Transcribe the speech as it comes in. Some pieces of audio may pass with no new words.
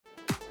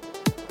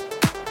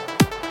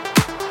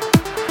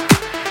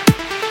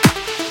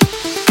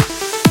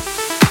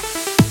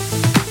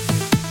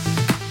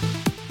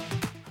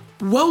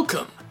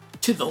Welcome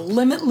to the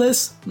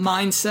Limitless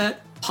Mindset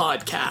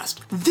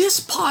Podcast. This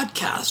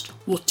podcast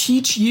will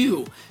teach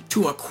you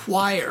to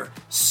acquire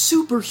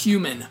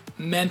superhuman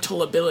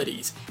mental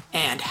abilities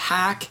and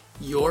hack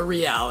your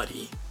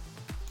reality.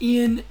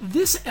 In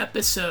this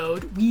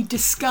episode, we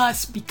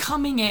discuss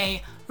becoming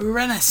a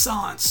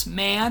Renaissance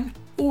man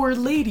or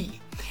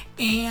lady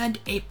and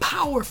a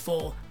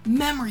powerful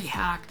memory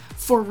hack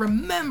for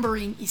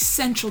remembering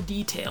essential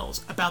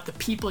details about the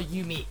people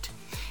you meet.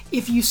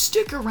 If you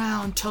stick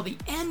around till the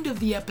end of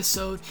the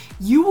episode,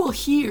 you will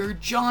hear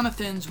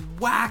Jonathan's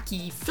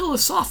wacky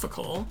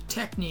philosophical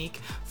technique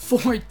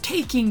for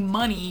taking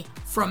money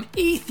from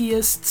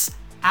atheists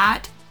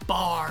at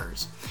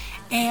bars.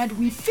 And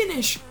we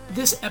finish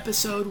this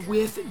episode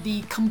with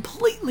the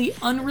completely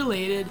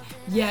unrelated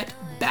yet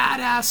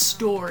badass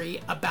story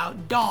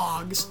about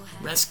dogs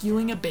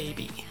rescuing a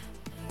baby.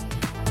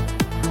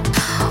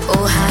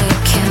 Oh, how you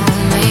kill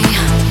me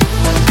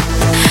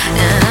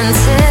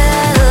until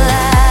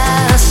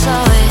I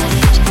saw it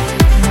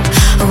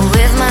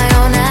with my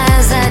own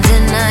eyes. I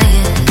deny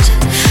it,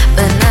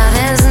 but now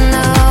there's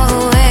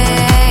no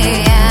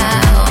way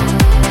out,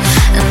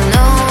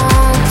 no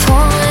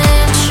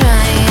point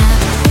trying.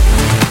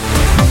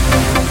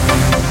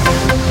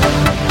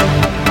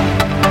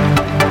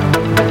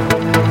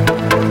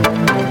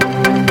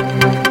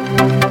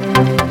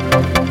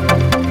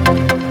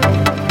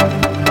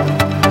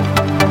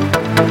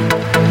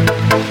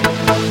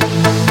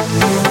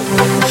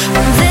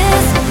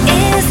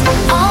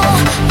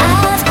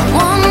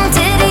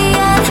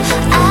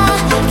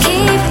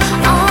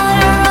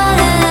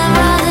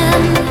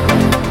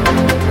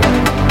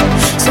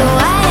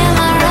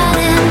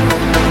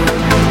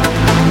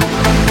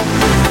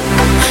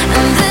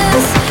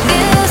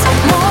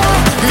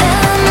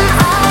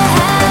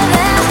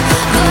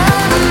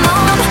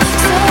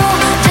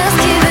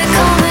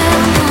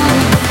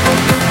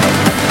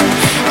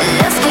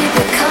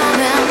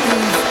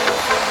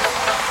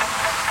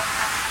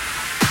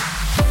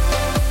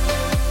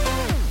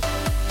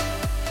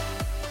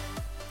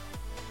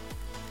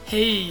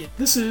 Hey,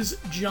 this is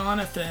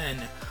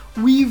Jonathan.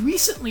 We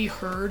recently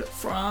heard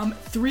from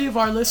 3 of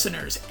our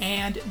listeners,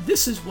 and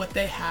this is what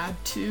they had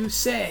to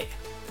say.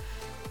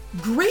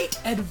 Great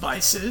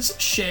advices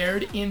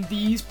shared in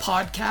these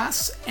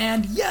podcasts,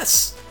 and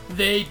yes,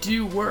 they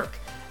do work.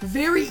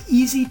 Very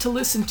easy to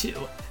listen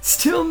to.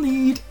 Still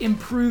need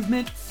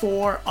improvement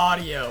for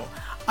audio.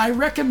 I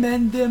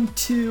recommend them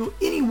to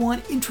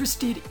anyone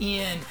interested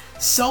in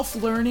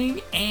self-learning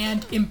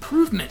and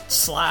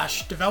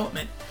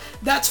improvement/development.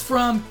 That's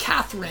from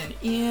Catherine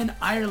in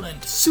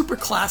Ireland, super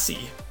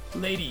classy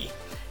lady,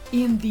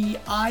 in the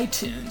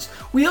iTunes.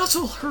 We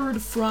also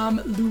heard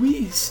from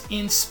Luis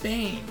in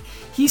Spain.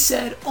 He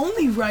said,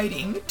 only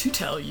writing to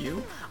tell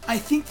you, I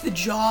think the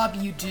job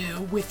you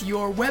do with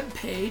your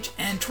webpage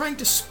and trying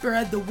to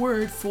spread the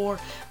word for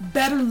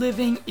better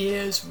living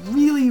is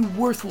really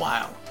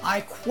worthwhile.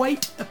 I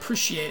quite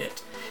appreciate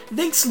it.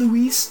 Thanks,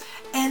 Luis.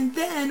 And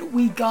then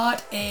we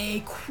got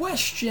a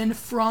question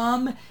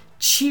from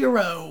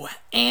Chiro,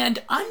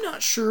 and I'm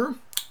not sure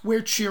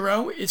where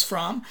Chiro is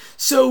from.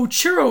 So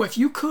Chiro, if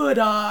you could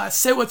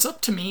say what's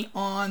up to me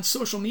on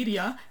social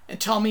media and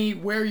tell me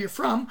where you're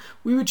from,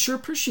 we would sure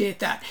appreciate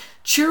that.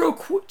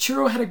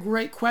 Chiro had a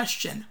great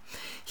question.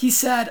 He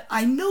said,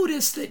 I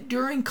noticed that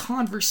during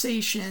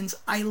conversations,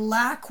 I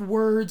lack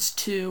words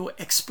to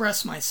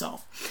express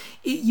myself.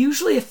 It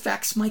usually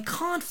affects my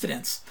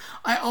confidence.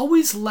 I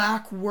always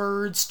lack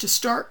words to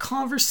start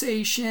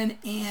conversation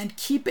and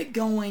keep it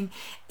going,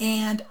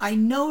 and I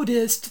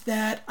noticed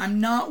that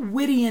I'm not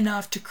witty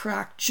enough to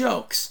crack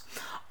jokes.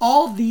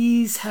 All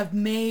these have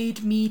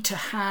made me to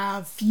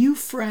have few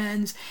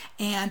friends,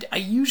 and I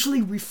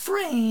usually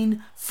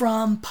refrain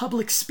from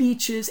public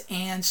speeches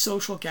and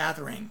social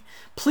gathering.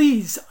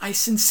 Please, I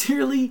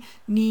sincerely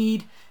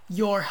need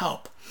your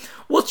help.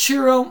 Well,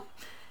 Chiro,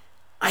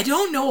 I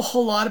don't know a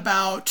whole lot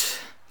about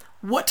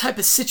what type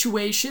of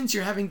situations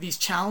you're having these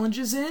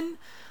challenges in.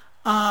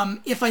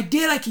 If I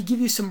did, I could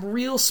give you some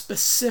real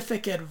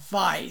specific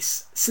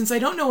advice. Since I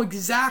don't know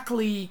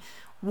exactly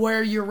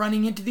where you're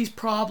running into these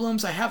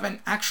problems, I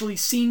haven't actually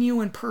seen you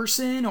in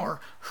person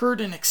or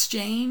heard an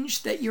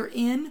exchange that you're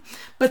in,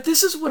 but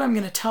this is what I'm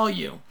going to tell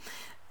you.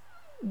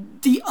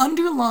 The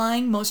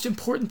underlying most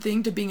important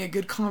thing to being a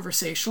good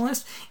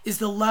conversationalist is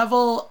the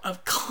level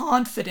of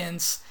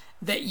confidence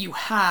that you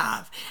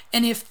have.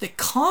 And if the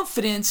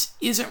confidence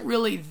isn't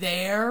really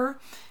there,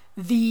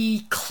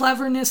 the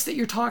cleverness that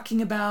you're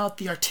talking about,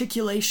 the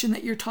articulation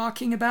that you're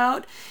talking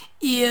about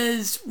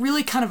is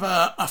really kind of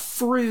a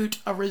fruit,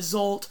 a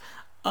result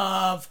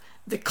of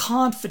the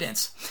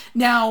confidence.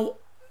 Now,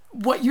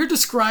 what you're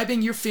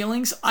describing, your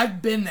feelings,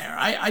 I've been there.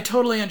 I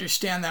totally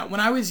understand that. When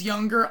I was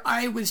younger,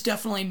 I was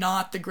definitely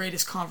not the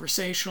greatest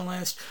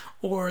conversationalist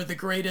or the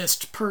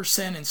greatest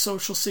person in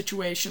social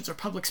situations or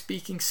public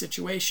speaking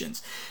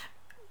situations.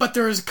 But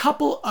there's a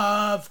couple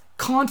of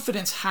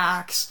confidence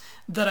hacks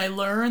that I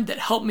learned that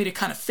helped me to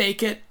kind of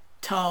fake it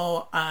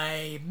till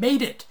I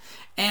made it.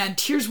 And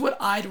here's what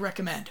I'd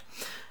recommend.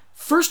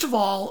 First of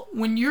all,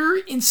 when you're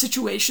in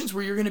situations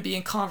where you're going to be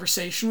in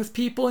conversation with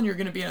people and you're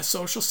going to be in a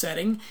social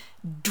setting,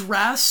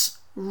 dress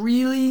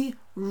really,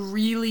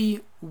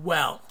 really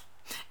well.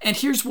 And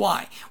here's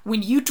why.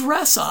 When you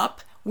dress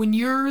up, when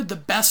you're the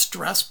best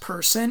dressed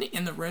person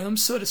in the room,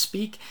 so to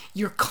speak,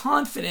 your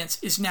confidence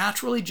is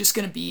naturally just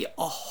going to be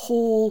a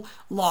whole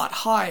lot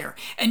higher.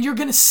 And you're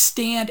going to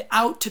stand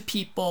out to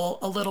people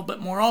a little bit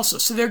more also.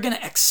 So they're going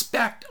to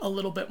expect a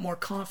little bit more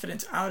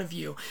confidence out of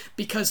you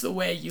because the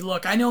way you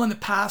look. I know in the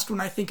past, when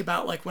I think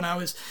about like when I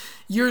was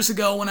years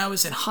ago when I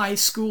was in high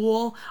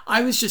school,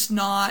 I was just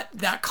not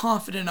that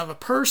confident of a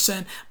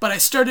person, but I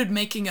started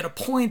making it a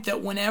point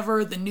that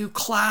whenever the new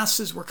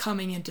classes were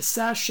coming into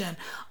session,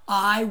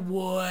 I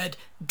would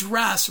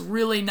dress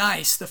really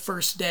nice the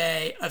first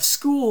day of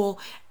school,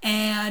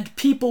 and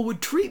people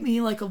would treat me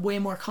like a way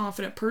more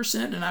confident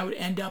person, and I would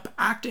end up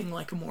acting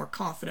like a more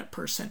confident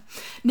person.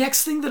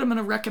 Next thing that I'm going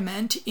to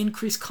recommend to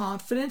increase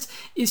confidence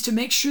is to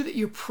make sure that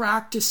you're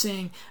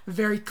practicing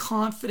very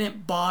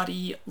confident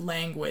body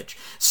language.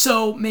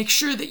 So make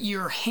sure that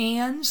your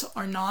hands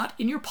are not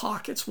in your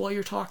pockets while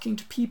you're talking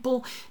to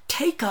people.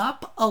 Take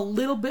up a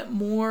little bit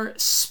more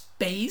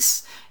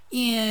space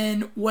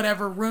in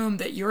whatever room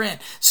that you're in.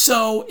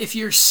 So if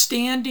you're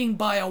standing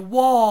by a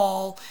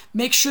wall,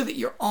 make sure that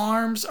your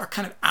arms are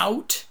kind of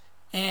out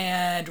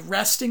and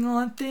resting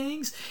on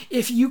things.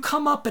 If you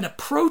come up and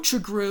approach a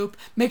group,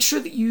 make sure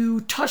that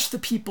you touch the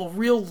people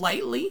real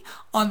lightly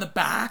on the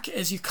back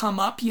as you come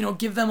up. You know,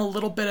 give them a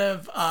little bit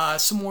of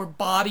some more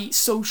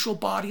social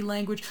body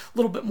language, a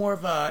little bit more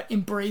of a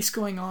embrace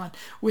going on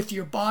with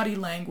your body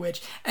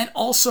language. And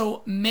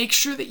also make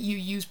sure that you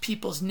use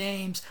people's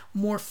names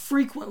more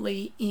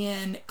frequently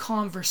in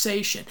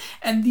conversation.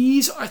 And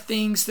these are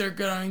things that are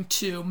going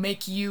to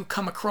make you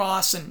come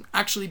across and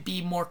actually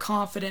be more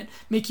confident,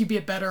 make you be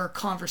a better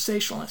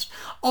conversationalist.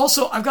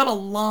 Also, I've got a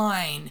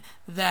line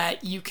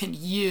that you can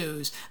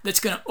use that's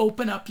going to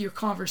open up your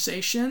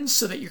conversations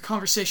so that your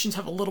conversations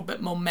have a little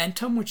bit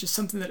momentum, which is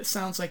something that it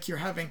sounds like you're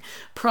having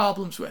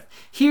problems with.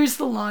 Here's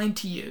the line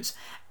to use.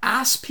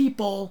 Ask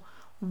people,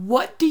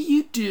 what do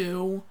you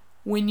do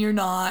when you're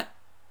not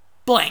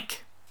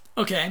blank?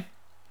 Okay.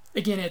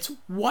 Again, it's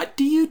what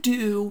do you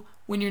do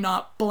when you're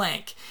not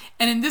blank?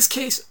 And in this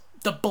case,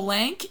 the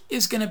blank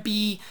is going to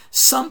be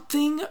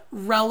something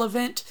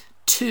relevant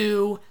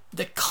to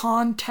the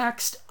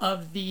context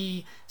of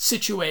the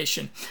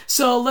situation.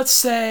 So let's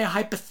say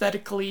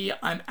hypothetically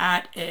I'm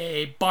at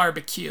a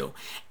barbecue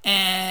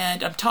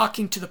and I'm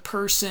talking to the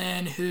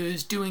person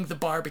who's doing the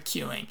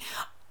barbecuing.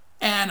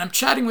 And I'm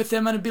chatting with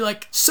them and I'd be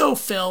like, so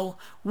Phil,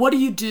 what do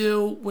you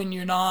do when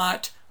you're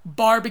not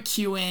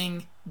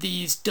barbecuing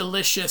these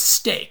delicious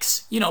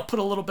steaks? You know, put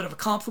a little bit of a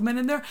compliment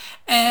in there.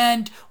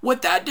 And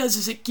what that does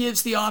is it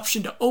gives the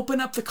option to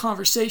open up the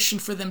conversation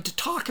for them to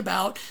talk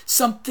about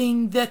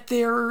something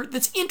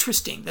that's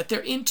interesting, that they're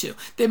into.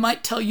 They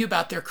might tell you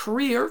about their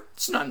career.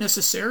 It's not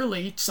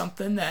necessarily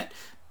something that,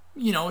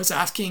 you know, is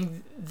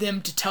asking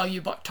them to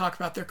talk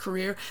about their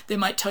career. They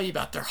might tell you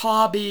about their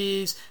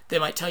hobbies. They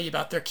might tell you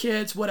about their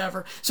kids,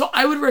 whatever. So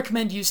I would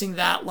recommend using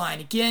that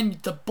line. Again,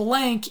 the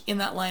blank in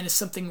that line is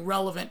something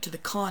relevant to the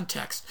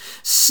context.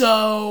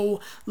 So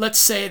let's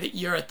say that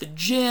you're at the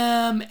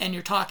gym and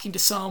you're talking to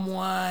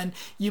someone.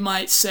 You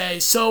might say,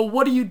 so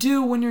what do you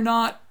do when you're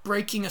not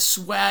breaking a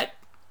sweat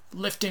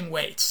lifting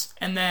weights?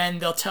 And then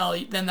they'll tell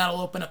you, then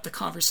that'll open up the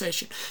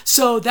conversation.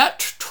 So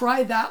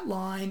try that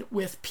line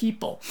with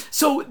people.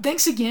 So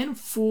thanks again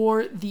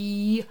for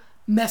the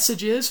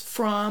messages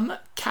from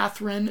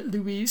Catherine,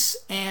 Luis,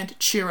 and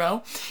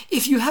Chiro.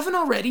 If you haven't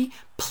already,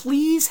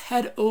 please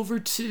head over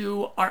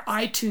to our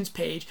iTunes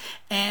page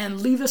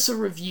and leave us a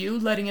review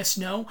letting us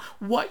know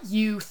what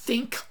you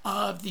think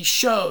of the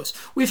shows.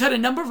 We've had a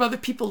number of other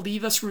people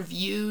leave us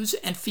reviews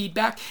and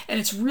feedback, and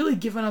it's really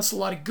given us a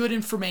lot of good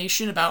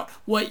information about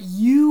what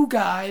you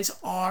guys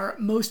are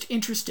most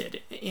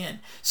interested in.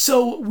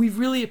 So we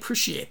really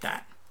appreciate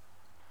that.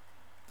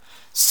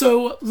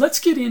 So let's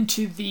get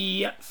into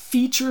the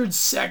featured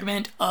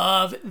segment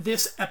of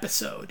this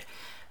episode,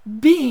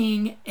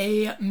 being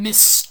a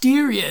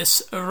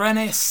mysterious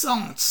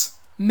Renaissance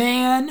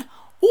man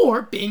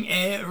or being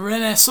a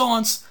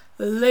Renaissance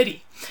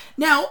lady.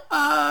 Now,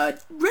 a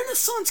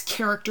Renaissance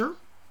character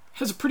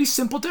has a pretty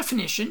simple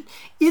definition.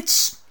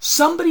 It's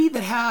somebody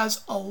that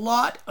has a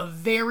lot of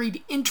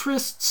varied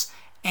interests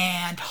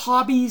and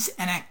hobbies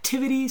and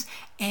activities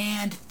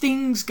and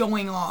things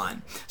going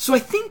on. So I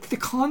think the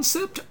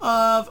concept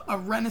of a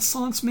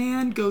Renaissance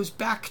man goes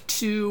back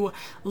to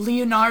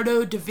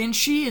Leonardo da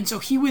Vinci, and so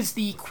he was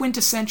the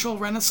quintessential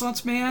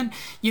Renaissance man.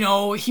 You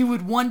know, he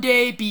would one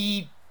day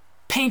be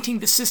painting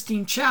the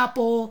Sistine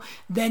Chapel,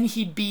 then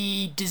he'd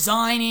be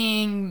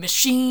designing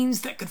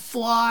machines that could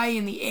fly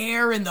in the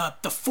air in the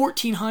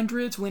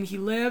 1400s when he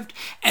lived,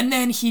 and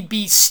then he'd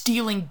be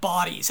stealing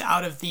bodies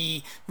out of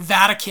the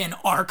Vatican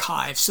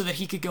archives so that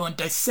he could go and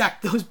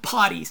dissect those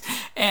bodies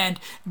and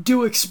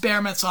do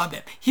experiments on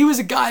them. He was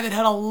a guy that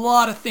had a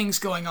lot of things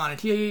going on,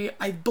 and he,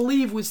 I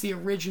believe, was the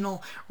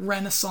original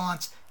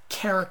Renaissance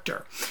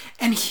character.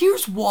 And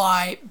here's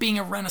why being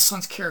a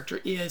Renaissance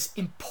character is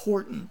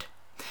important.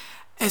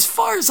 As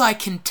far as I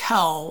can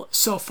tell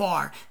so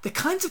far, the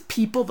kinds of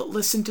people that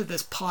listen to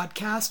this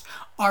podcast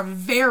are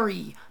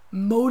very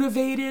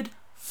motivated,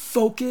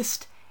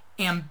 focused,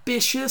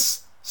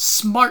 ambitious,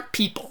 smart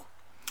people.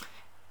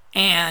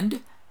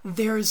 And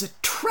there is a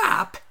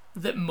trap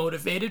that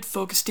motivated,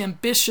 focused,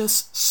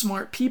 ambitious,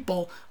 smart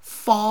people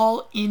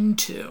fall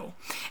into.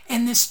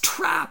 And this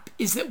trap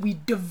is that we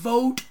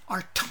devote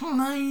our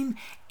time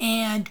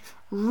and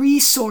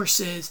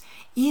resources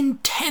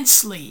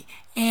intensely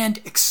and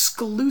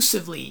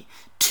exclusively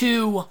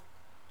to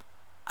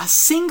a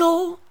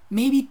single,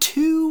 maybe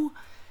two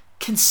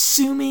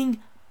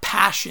consuming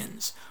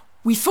passions.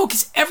 We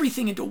focus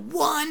everything into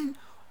one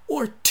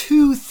or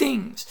two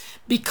things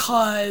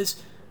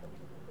because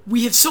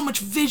we have so much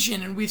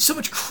vision and we have so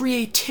much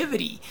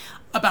creativity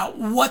about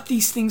what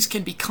these things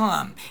can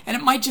become. And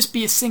it might just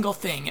be a single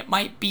thing. It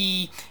might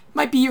be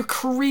your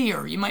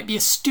career. You might be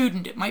a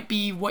student. It might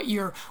be what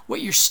you're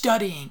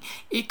studying.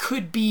 It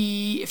could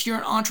be, if you're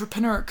an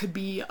entrepreneur, it could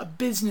be a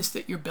business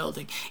that you're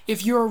building.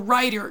 If you're a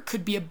writer, it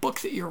could be a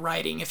book that you're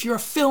writing. If you're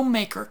a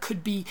filmmaker, it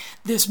could be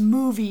this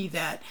movie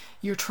that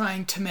you're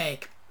trying to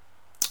make.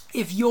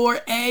 If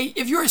you're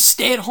a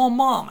stay-at-home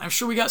mom, I'm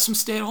sure we got some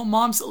stay-at-home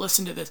moms that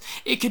listen to this.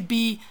 It could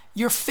be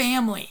your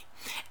family.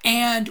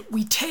 And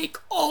we take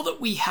all that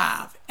we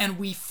have and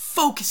we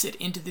focus it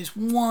into this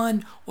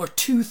one or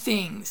two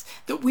things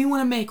that we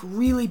want to make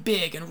really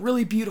big and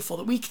really beautiful,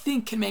 that we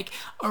think can make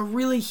a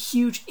really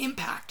huge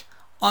impact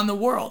on the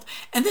world.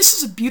 And this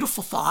is a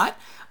beautiful thought,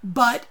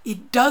 but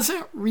it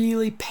doesn't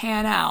really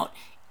pan out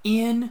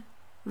in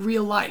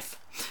real life.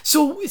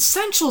 So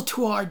essential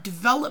to our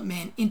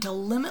development into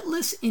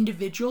limitless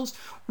individuals,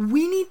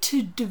 we need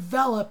to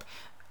develop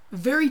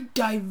very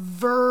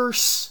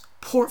diverse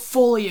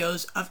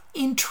portfolios of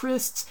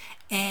interests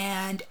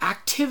and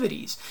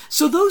activities.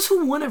 So those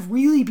who want to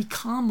really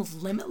become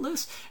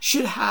limitless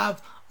should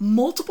have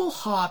multiple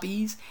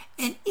hobbies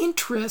and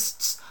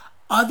interests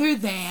other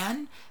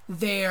than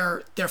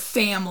their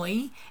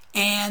family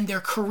and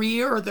their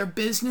career or their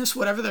business,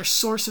 whatever their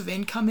source of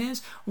income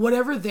is,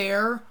 whatever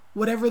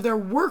their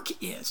work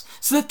is,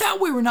 so that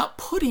way we're not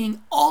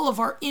putting all of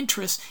our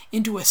interests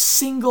into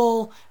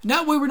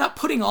that way we're not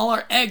putting all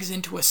our eggs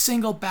into a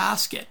single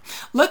basket.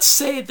 Let's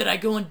say that I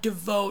go and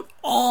devote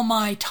all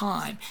my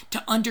time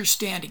to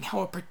understanding how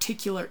a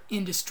particular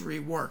industry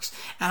works,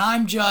 and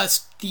I'm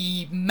just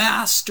the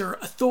master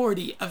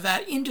authority of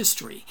that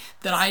industry,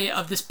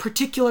 of this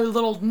particular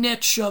little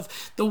niche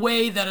of the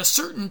way that a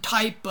certain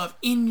type of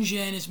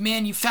engine is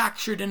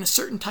manufactured in a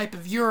certain type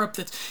of Europe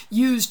that's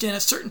used in a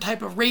certain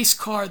type of race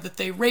car that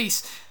they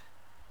race.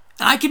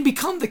 And I can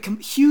become the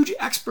huge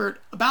expert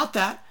about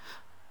that.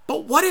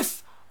 But what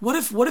if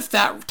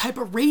that type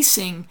of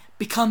racing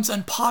becomes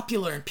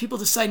unpopular and people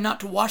decide not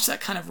to watch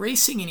that kind of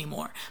racing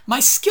anymore? My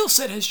skill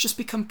set has just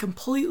become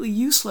completely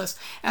useless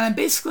and I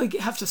basically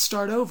have to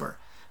start over.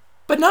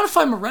 But not if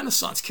I'm a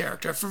Renaissance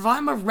character. If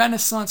I'm a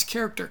Renaissance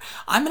character,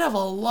 I'm going to have a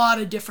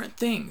lot of different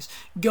things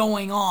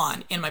going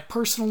on in my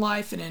personal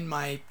life and in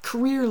my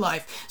career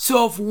life.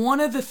 So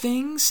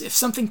if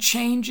something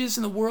changes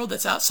in the world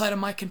that's outside of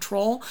my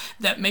control,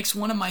 that makes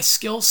one of my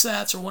skill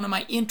sets or one of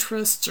my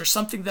interests or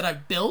something that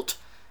I've built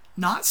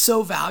not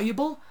so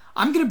valuable,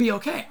 I'm going to be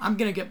okay. I'm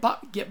going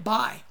to get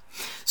by.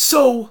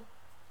 So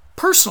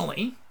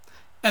personally,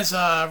 as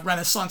a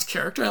Renaissance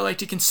character, I like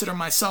to consider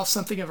myself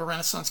something of a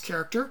Renaissance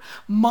character.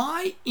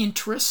 My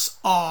interests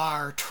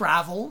are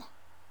travel,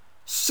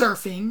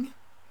 surfing,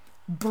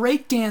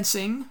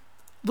 breakdancing, a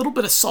little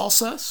bit of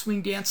salsa,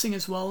 swing dancing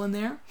as well in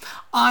there.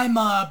 I'm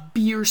a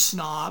beer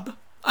snob.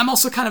 I'm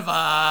also kind of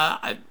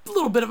a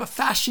little bit of a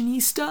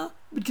fashionista,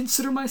 would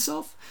consider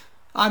myself.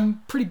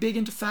 I'm pretty big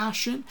into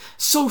fashion.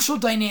 Social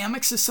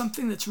dynamics is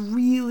something that's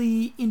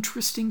really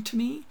interesting to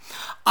me.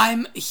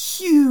 I'm a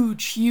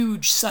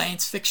huge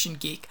science fiction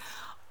geek.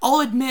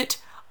 I'll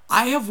admit,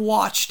 I have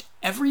watched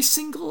every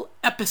single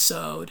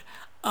episode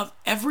of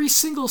every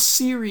single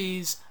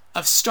series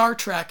of Star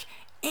Trek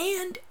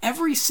and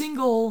every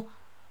single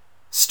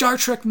Star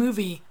Trek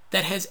movie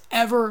that has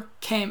ever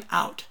came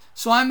out.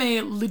 So I'm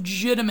a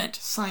legitimate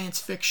science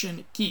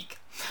fiction geek.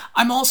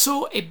 I'm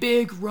also a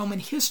big Roman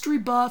history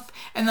buff,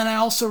 and then I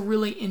also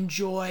really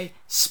enjoy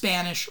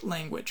Spanish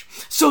language.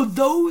 So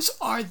those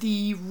are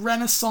the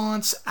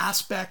Renaissance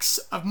aspects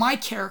of my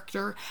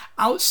character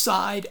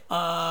outside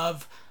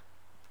of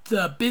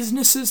the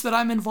businesses that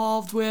I'm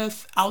involved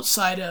with,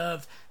 outside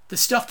of the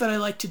stuff that I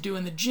like to do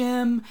in the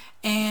gym,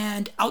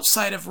 and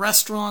outside of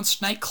restaurants,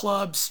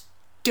 nightclubs,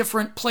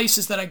 different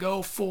places that I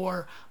go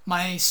for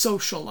my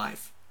social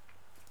life.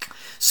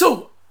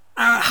 So,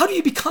 how do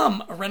you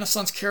become a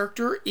Renaissance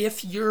character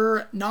if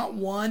you're not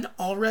one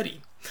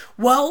already?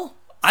 Well,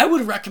 I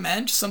would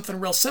recommend something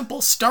real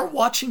simple. Start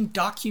watching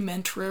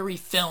documentary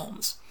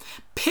films.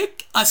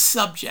 Pick a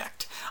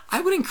subject. I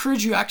would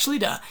encourage you actually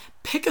to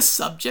pick a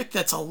subject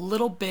that's a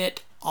little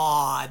bit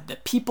odd,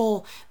 that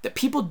people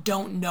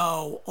don't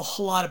know a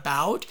whole lot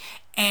about,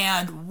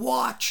 and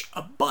watch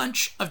a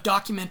bunch of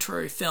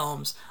documentary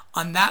films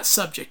on that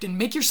subject and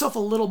make yourself a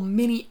little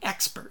mini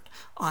expert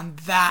on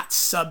that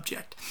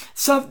subject.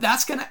 So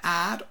that's going to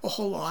add a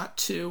whole lot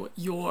to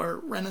your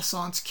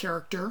Renaissance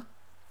character.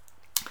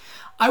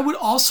 I would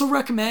also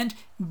recommend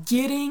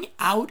getting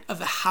out of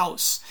the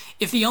house.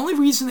 If the only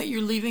reason that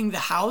you're leaving the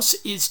house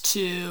is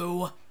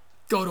to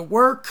go to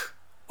work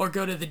or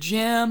go to the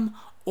gym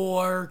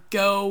or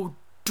go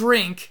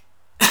drink,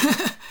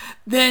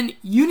 then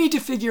you need to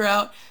figure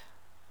out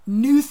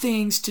new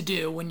things to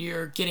do when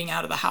you're getting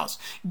out of the house.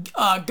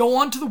 Go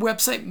onto the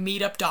website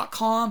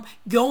meetup.com.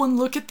 Go and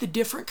look at the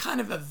different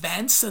kind of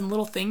events and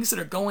little things that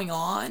are going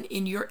on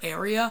in your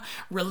area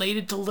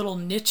related to little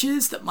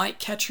niches that might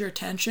catch your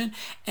attention,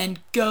 and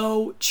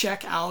go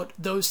check out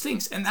those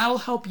things. And that'll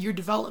help your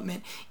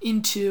development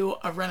into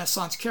a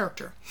Renaissance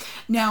character.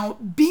 Now,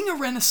 being a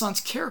Renaissance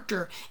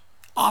character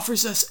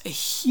offers us a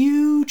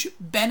huge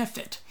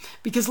benefit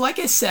because, like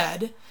I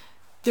said,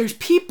 there's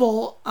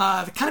people,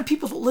 the kind of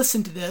people that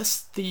listen to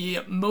this, the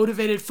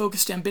motivated,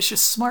 focused,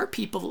 ambitious, smart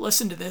people that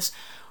listen to this,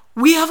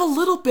 we have a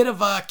little bit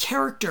of a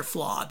character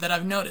flaw that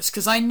I've noticed.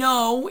 Because I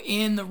know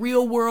in the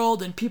real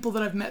world and people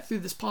that I've met through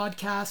this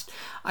podcast,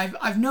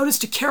 I've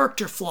noticed a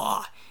character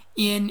flaw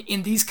in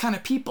these kind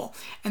of people.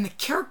 And the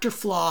character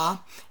flaw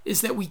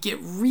is that we get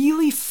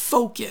really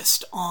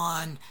focused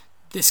on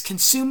this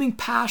consuming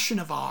passion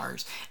of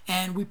ours,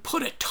 and we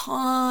put a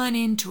ton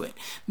into it.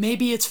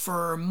 Maybe it's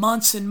for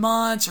months and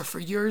months or for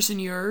years and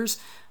years,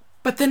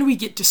 but then we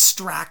get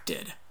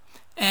distracted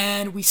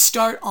and we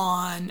start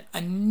on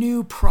a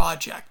new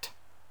project,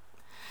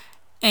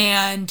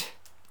 and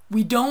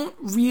we don't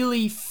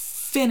really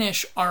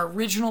finish our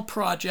original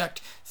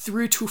project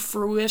through to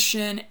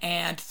fruition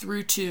and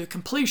through to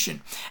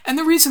completion. And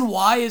the reason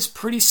why is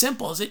pretty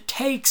simple, is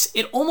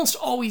it almost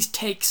always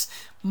takes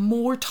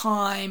more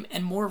time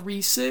and more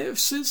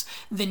resources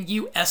than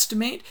you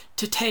estimate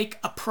to take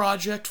a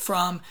project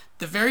from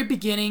the very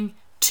beginning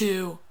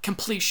to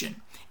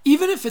completion.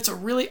 Even if it's a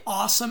really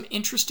awesome,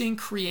 interesting,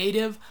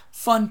 creative,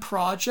 fun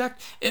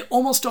project, it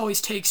almost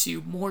always takes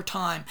you more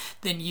time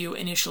than you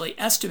initially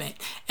estimate.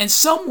 And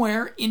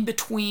somewhere in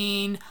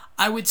between,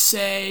 I would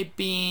say,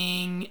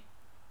 being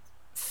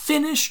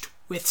finished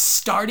with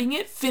starting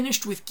it,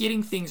 finished with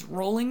getting things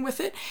rolling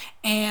with it,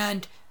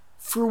 and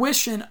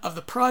fruition of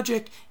the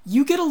project,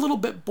 you get a little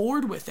bit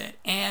bored with it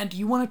and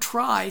you want to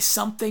try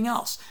something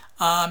else.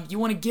 You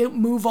want to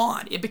move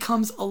on. It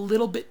becomes a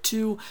little bit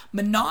too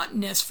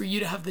monotonous for you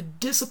to have the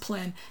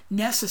discipline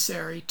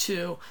necessary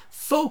to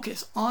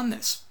focus on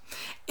this.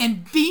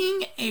 And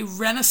being a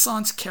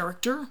Renaissance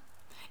character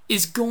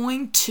is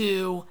going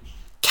to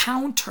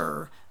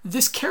counter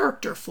this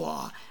character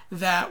flaw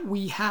that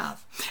we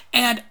have.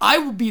 And I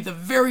will be the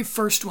very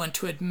first one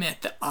to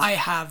admit that I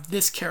have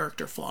this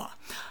character flaw.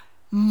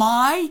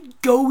 My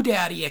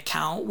GoDaddy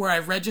account, where I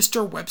register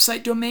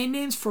website domain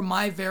names for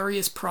my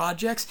various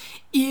projects,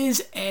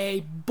 is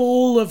a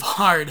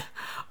boulevard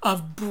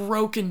of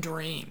broken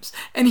dreams.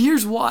 And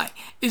here's why,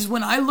 is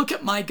when I look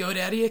at my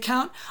GoDaddy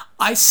account,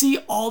 I see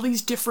all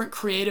these different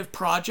creative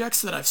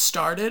projects that I've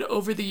started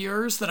over the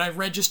years that I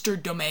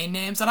registered domain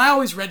names. And I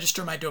always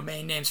register my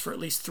domain names for at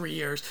least 3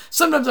 years.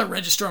 Sometimes I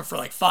register them for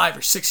like 5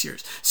 or 6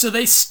 years. So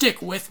they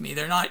stick with me.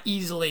 They're not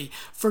easily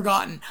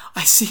forgotten.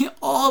 I see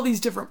all these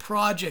different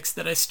projects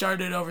that I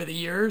started over the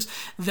years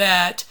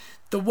that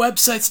the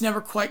websites never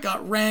quite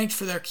got ranked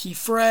for their key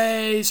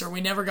phrase, or we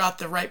never got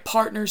the right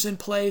partners in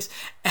place.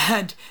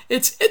 And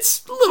it's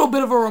a little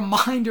bit of a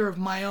reminder of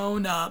my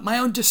own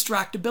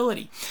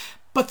distractibility.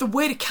 But the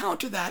way to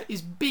counter that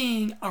is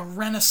being a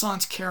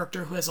Renaissance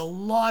character who has a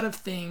lot of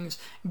things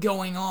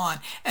going on.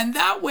 And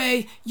that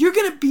way, you're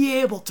going to be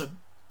able to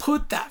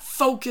put that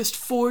focused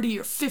 40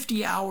 or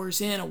 50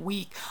 hours in a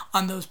week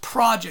on those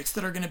projects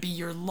that are going to be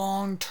your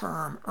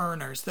long-term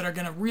earners, that are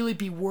going to really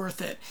be worth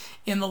it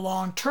in the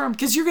long term,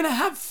 because you're going to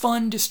have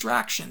fun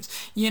distractions.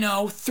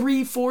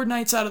 3-4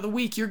 nights out of the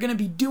week, you're going to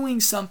be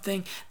doing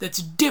something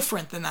that's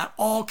different than that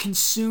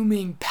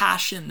all-consuming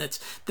passion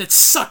that's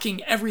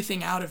sucking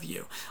everything out of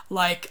you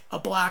like a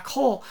black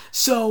hole.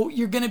 So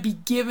you're going to be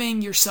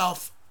giving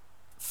yourself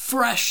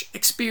fresh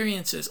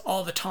experiences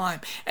all the time,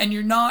 and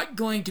you're not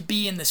going to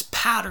be in this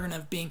pattern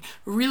of being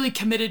really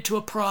committed to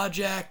a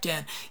project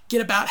and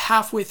get about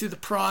halfway through the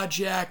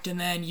project and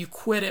then you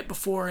quit it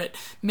before it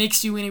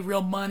makes you any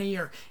real money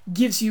or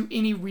gives you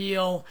any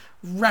real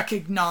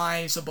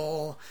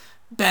recognizable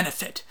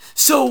benefit.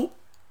 So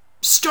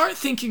start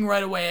thinking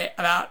right away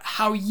about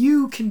how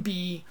you can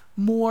be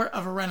more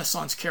of a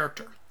Renaissance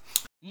character.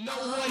 No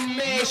one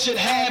man should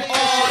have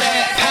all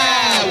that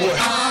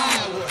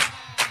power.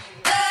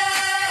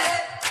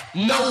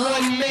 No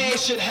one man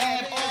should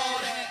have all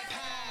that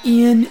power.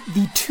 In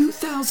the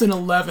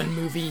 2011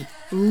 movie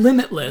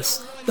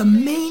Limitless, the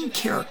main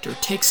character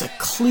takes a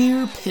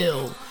clear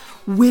pill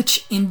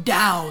which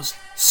endows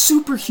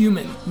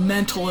superhuman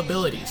mental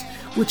abilities,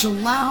 which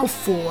allow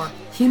for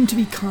him to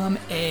become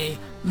a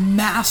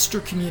master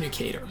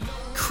communicator,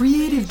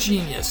 creative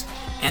genius,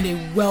 and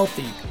a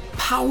wealthy,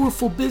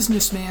 powerful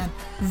businessman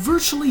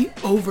virtually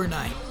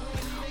overnight.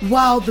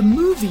 While the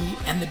movie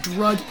and the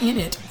drug in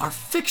it are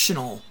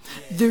fictional,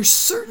 there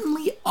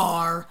certainly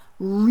are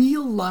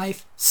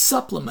real-life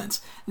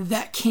supplements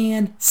that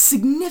can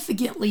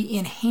significantly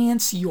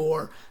enhance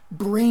your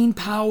brain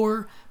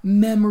power,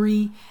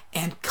 memory,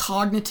 and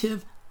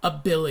cognitive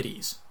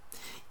abilities.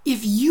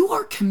 If you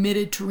are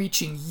committed to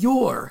reaching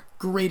your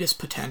greatest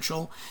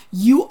potential,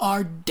 you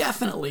are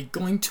definitely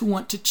going to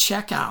want to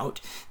check out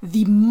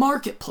the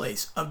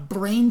marketplace of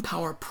brain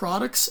power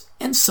products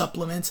and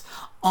supplements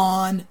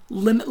on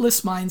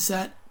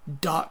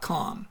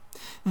limitlessmindset.com.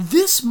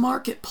 This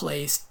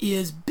marketplace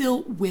is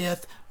built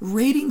with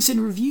ratings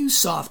and review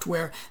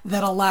software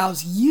that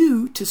allows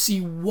you to see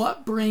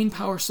what brain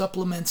power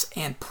supplements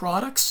and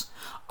products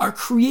are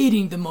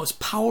creating the most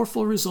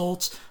powerful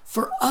results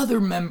for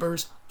other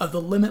members of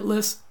the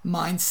Limitless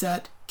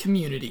Mindset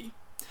community.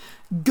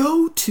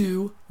 Go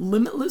to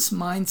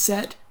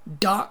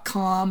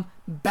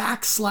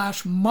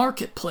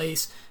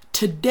limitlessmindset.com/marketplace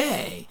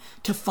today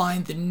to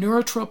find the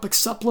neurotropic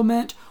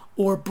supplement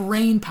or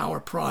brain power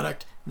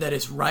product that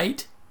is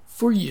right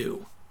for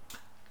you.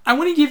 I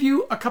want to give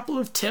you a couple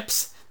of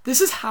tips.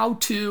 This is how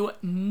to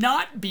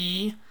not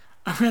be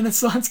a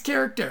Renaissance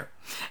character.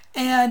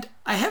 And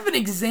I have an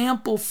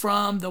example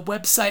from the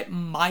website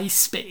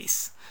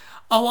MySpace.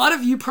 A lot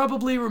of you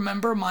probably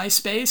remember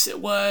MySpace. It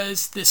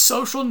was this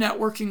social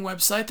networking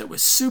website that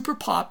was super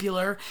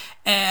popular,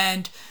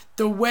 and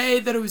the way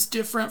that it was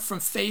different from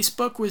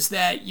Facebook was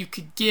that you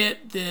could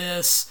get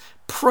this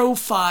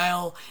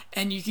profile,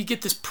 and you could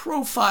get this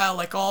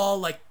profile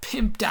all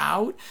pimped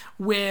out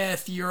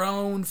with your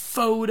own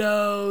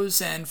photos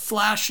and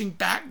flashing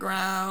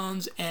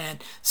backgrounds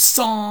and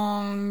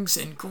songs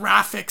and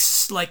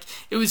graphics.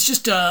 It was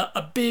just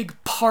a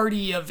big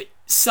party of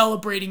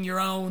celebrating your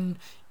own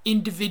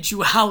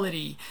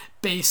individuality,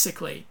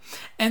 basically.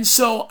 And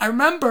so I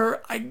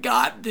remember I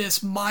got this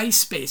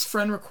MySpace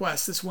friend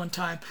request this one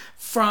time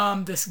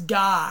from this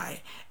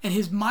guy, and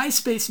his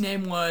MySpace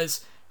name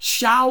was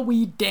Shall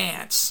We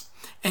Dance?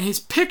 And his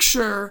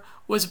picture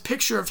was a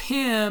picture of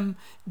him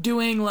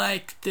doing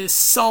this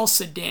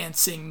salsa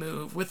dancing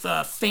move with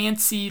a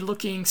fancy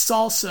looking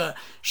salsa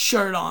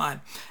shirt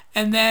on.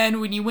 And then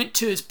when you went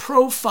to his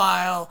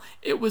profile,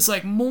 it was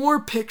more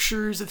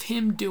pictures of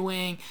him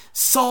doing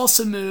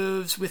salsa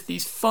moves with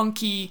these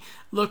funky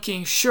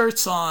looking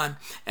shirts on.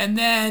 And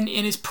then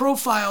in his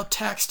profile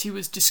text, he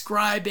was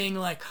describing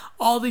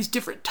all these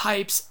different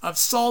types of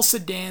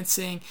salsa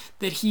dancing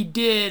that he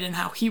did and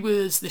how he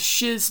was the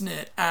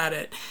shiznit at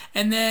it.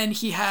 And then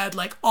he had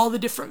all the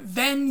different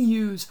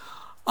venues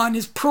on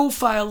his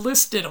profile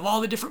listed of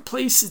all the different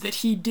places that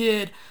he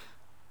did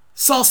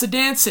salsa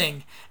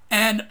dancing.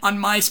 And on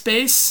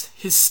MySpace,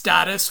 his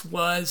status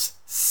was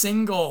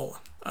single,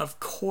 of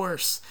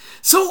course.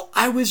 So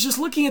I was just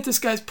looking at this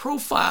guy's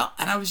profile,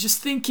 and I was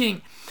just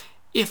thinking,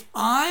 if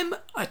I'm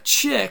a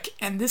chick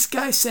and this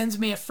guy sends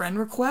me a friend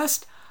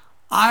request,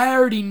 I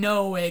already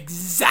know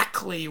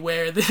exactly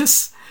where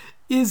this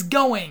is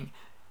going.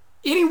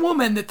 Any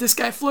woman that this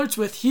guy flirts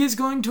with, he is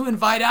going to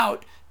invite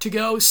out to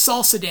go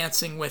salsa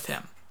dancing with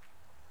him.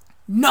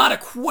 Not a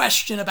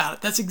question about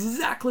it. That's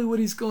exactly what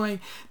he's going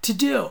to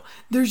do.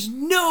 There's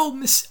no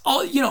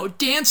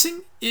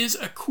dancing is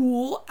a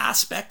cool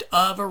aspect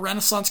of a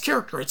Renaissance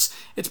character. It's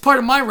part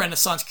of my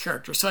Renaissance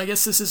character. So I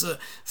guess this is a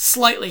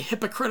slightly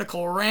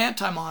hypocritical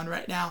rant I'm on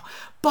right now.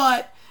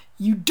 But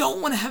you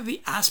don't want to have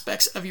the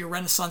aspects of your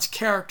Renaissance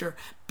character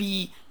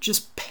be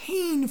just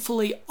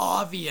painfully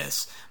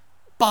obvious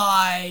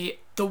by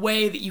the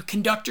way that you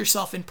conduct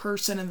yourself in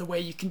person and the way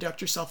you conduct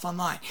yourself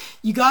online.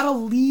 You gotta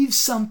leave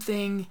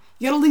something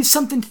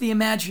to the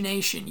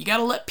imagination. You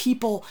gotta let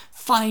people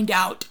find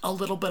out a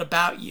little bit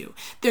about you.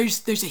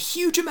 There's a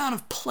huge amount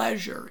of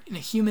pleasure in a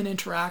human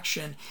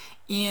interaction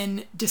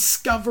in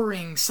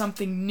discovering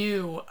something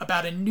new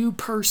about a new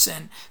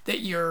person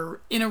that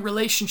you're in a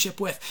relationship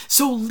with.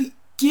 So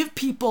give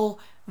people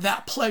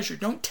that pleasure.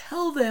 Don't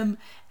tell them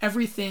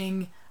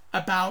everything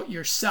about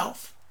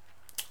yourself.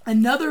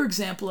 Another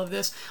example of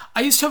this,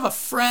 I used to have a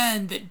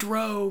friend that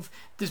drove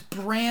this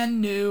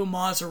brand new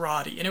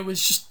Maserati, and it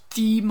was just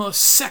the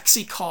most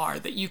sexy car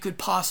that you could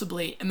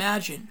possibly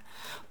imagine.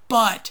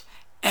 But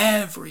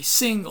every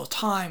single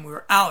time we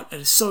were out at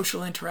a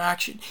social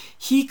interaction,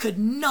 he could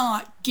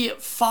not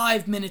get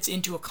 5 minutes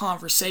into a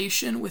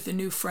conversation with a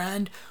new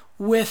friend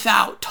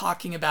without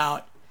talking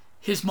about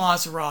his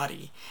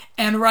Maserati.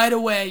 And right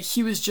away,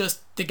 he was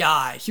just the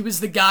guy. He was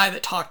the guy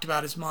that talked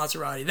about his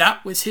Maserati.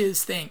 That was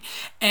his thing.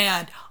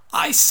 And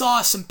I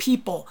saw some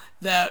people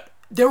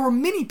there were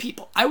many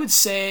people, I would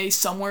say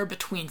somewhere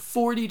between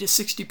 40 to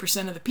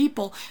 60% of the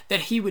people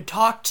that he would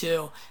talk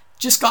to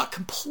just got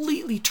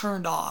completely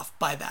turned off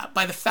by that,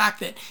 by the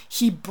fact that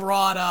he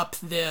brought up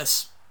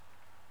this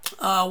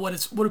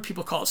what do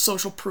people call it?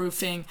 Social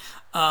proofing.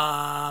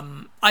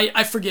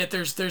 I forget.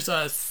 There's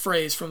a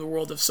phrase from the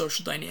world of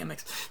social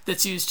dynamics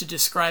that's used to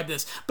describe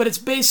this, but it's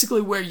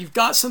basically where you've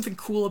got something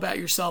cool about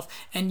yourself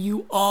and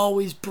you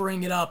always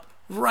bring it up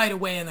right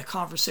away in the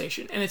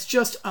conversation, and it's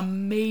just a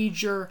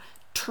major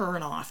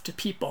turn off to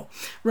people.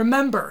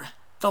 Remember,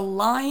 the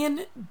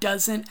lion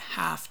doesn't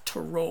have to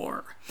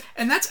roar,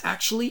 and that's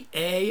actually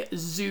a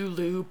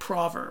Zulu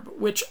proverb,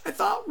 which I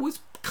thought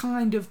was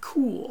kind of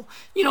cool.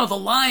 You know, the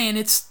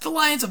lion's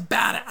a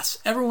badass.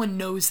 Everyone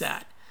knows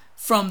that.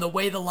 From the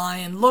way the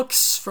lion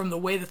looks, from the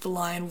way that the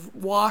lion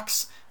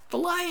walks, the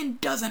lion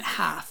doesn't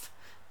have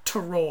to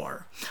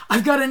roar.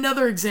 I've got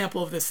another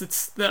example of this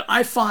that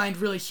I find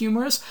really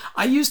humorous.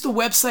 I use the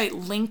website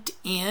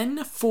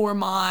LinkedIn for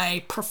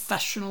my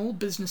professional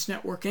business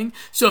networking.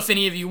 So if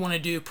any of you want to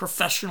do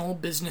professional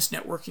business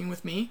networking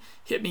with me,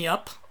 hit me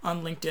up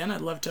on LinkedIn.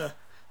 I'd love to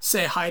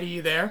say hi to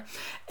you there.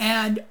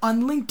 And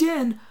on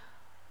LinkedIn,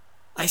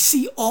 I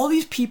see all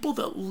these people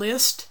that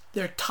list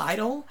their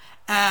title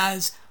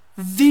as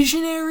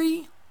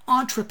visionary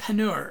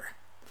entrepreneur.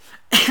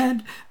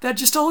 And that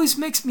just always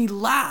makes me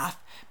laugh,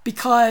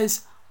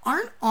 because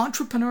aren't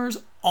entrepreneurs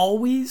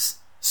always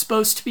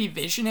supposed to be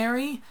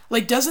visionary?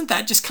 Like, doesn't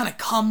that just kind of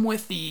come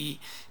with the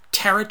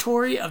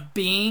territory of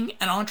being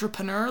an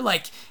entrepreneur?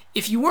 Like,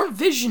 if you weren't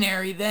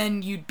visionary,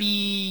 then you'd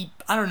be,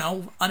 I don't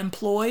know,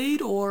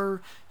 unemployed,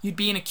 or you'd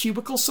be in a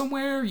cubicle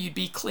somewhere, you'd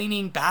be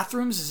cleaning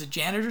bathrooms as a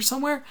janitor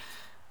somewhere.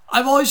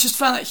 I've always just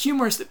found that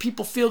humorous that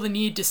people feel the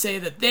need to say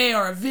that they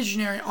are a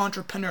visionary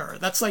entrepreneur.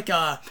 That's like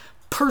a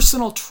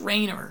personal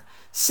trainer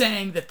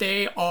saying that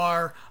they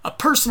are a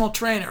personal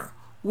trainer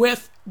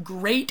with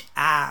great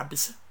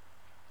abs.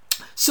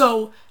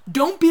 So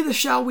don't be the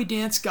shall we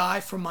dance guy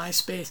from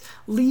MySpace.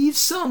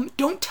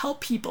 Don't tell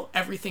people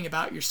everything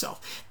about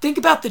yourself. Think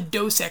about the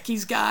Dos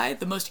Equis guy,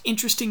 the most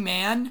interesting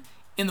man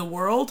in the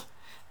world.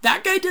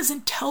 That guy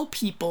doesn't tell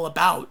people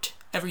about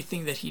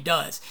everything that he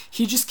does.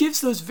 He just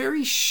gives those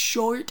very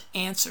short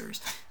answers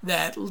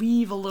that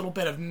leave a little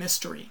bit of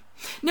mystery.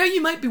 Now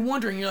you might be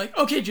wondering, you're like,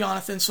 okay,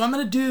 Jonathan, so I'm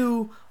going to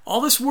do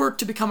all this work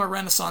to become a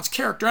Renaissance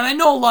character. And I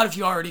know a lot of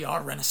you already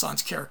are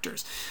Renaissance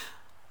characters.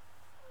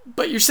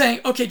 But you're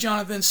saying, okay,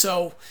 Jonathan,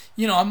 so,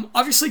 I'm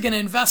obviously going to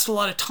invest a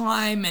lot of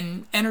time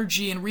and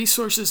energy and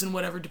resources and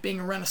whatever to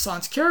being a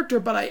Renaissance character,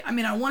 but I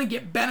want to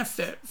get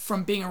benefit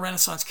from being a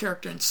Renaissance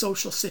character in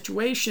social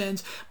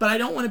situations, but I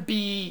don't want to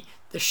be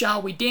the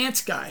shall we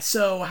dance guy.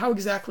 So how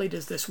exactly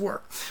does this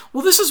work?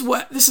 Well, this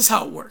is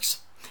how it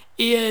works.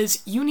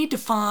 Is you need to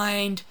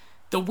find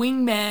the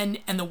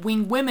wingmen and the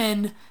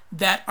wingwomen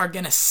that are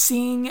going to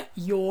sing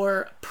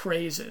your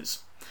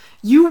praises.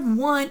 You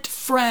want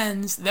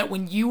friends that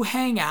when you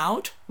hang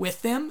out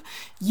with them,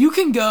 you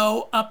can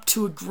go up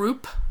to a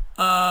group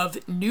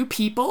of new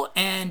people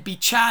and be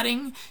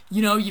chatting.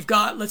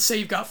 Let's say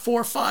you've got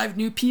 4 or 5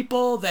 new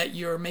people that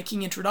you're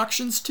making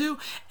introductions to,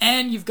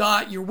 and you've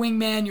got your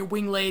wingman, your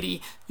wing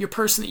lady, your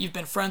person that you've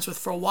been friends with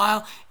for a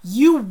while.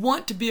 You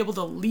want to be able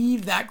to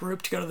leave that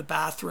group to go to the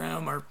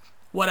bathroom or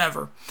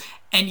whatever.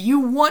 And you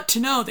want to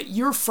know that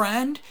your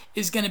friend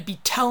is going to be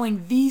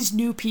telling these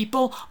new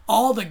people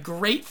all the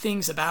great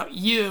things about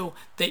you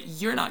that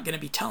you're not going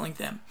to be telling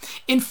them.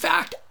 In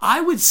fact,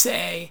 I would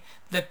say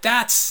that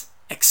that's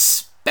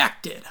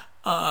expected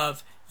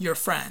of your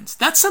friends.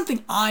 That's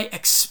something I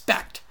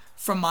expect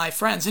from my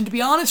friends. And to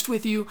be honest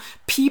with you,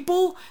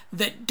 people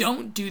that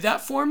don't do that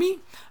for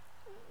me,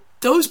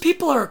 those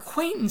people are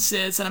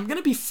acquaintances, and I'm going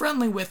to be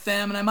friendly with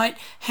them, and I might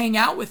hang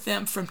out with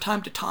them from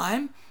time to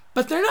time.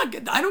 But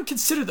I don't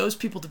consider those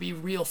people to be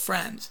real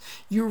friends.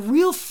 Your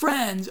real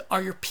friends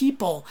are your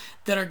people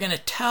that are going to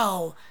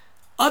tell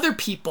other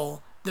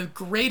people the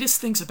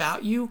greatest things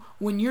about you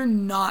when you're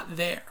not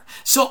there.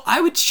 So I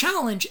would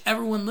challenge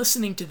everyone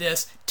listening to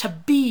this to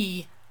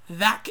be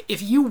that.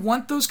 If you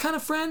want those kind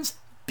of friends,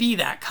 be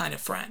that kind of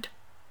friend.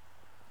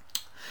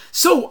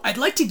 So I'd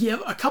like to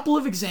give a couple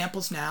of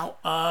examples now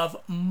of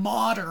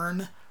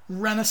modern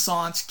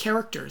Renaissance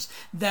characters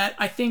that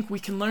I think we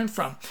can learn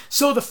from.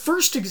 So the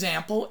first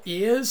example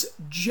is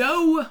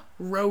Joe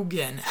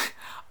Rogan.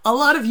 A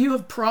lot of you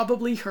have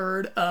probably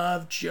heard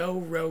of Joe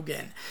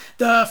Rogan.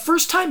 The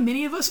first time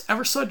many of us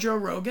ever saw Joe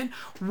Rogan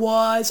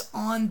was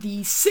on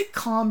the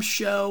sitcom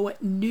show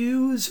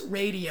News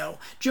Radio.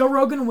 Joe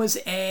Rogan was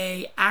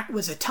a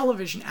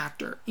television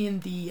actor in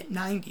the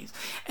 90s.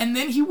 And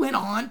then he went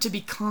on to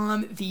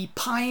become a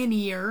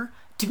pioneer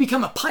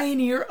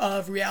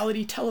of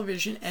reality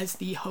television as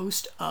the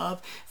host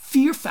of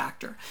Fear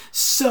Factor.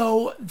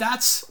 So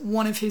that's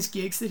one of his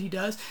gigs that he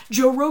does.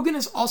 Joe Rogan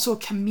is also a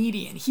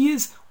comedian. He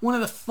is one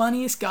of the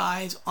funniest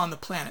guys on the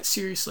planet,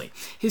 seriously.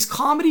 His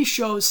comedy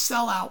shows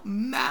sell out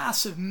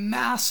massive,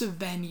 massive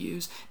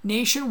venues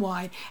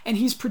nationwide, and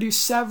he's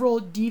produced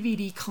several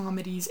DVD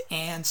comedies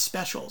and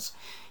specials.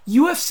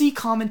 UFC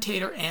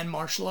commentator and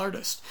martial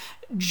artist.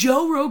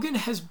 Joe Rogan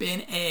has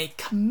been a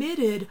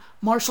committed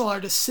martial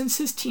artist since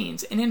his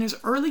teens, and in his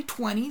early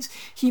 20s,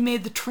 he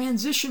made the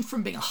transition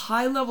from being a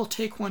high-level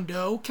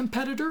Taekwondo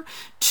competitor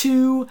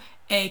to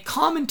a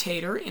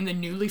commentator in the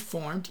newly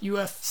formed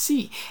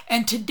UFC.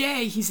 And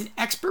today he's an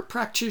expert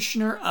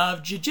practitioner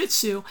of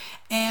jiu-jitsu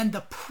and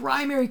the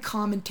primary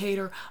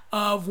commentator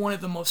of one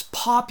of the most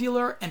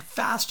popular and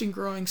fast and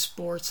growing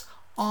sports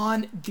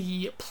on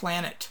the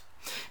planet.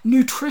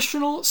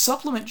 Nutritional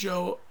supplement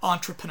Joe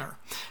entrepreneur.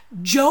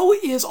 Joe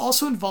is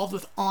also involved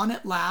with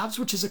Onnit Labs,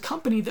 which is a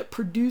company that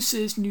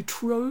produces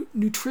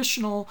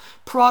nutritional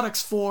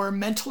products for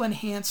mental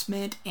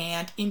enhancement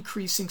and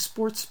increasing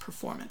sports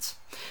performance.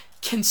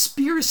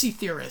 Conspiracy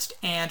theorist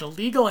and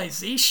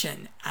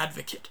legalization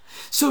advocate.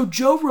 So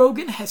Joe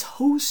Rogan has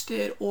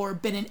hosted or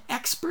been an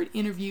expert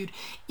interviewed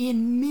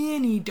in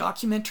many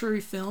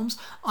documentary films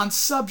on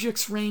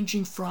subjects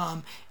ranging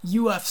from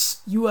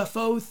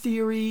UFO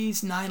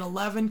theories,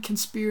 9/11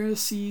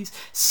 conspiracies,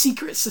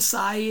 secret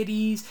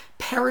societies,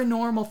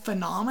 paranormal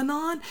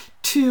phenomenon,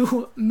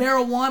 to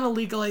marijuana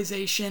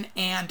legalization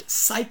and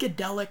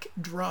psychedelic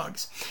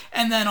drugs.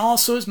 And then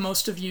also, as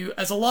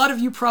a lot of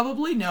you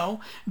probably know,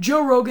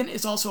 Joe Rogan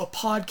is also a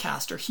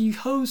podcaster. He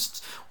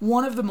hosts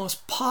one of the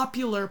most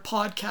popular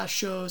podcast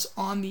shows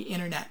on the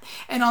internet.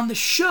 And on the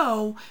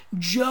show,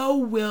 Joe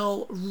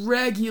will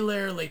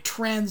regularly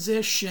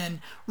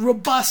transition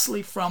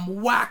robustly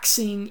from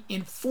waxing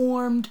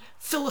informed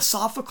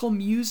philosophical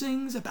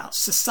musings about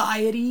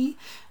society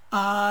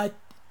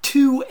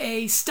to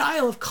a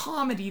style of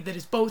comedy that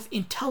is both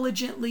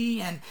intelligently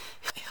and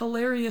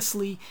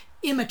hilariously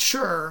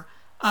immature.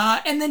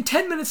 And then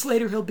 10 minutes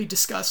later, he'll be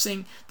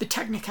discussing the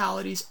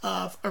technicalities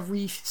of a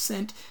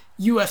recent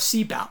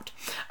UFC bout.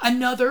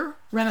 Another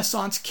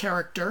Renaissance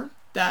character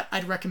that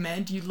I'd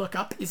recommend you look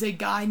up is a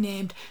guy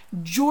named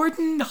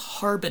Jordan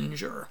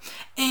Harbinger.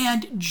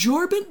 And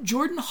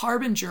Jordan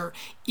Harbinger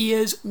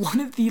is one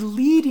of the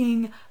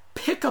leading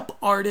pickup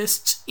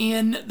artists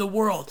in the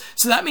world.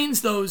 So that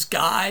means those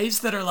guys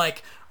that are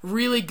like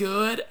really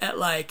good at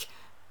like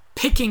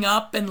picking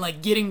up and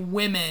like getting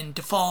women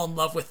to fall in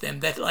love with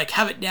them, that like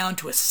have it down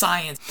to a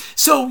science.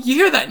 So you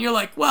hear that and you're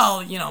like,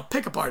 well,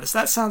 pickup artist,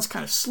 that sounds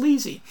kind of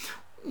sleazy.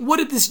 What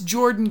did this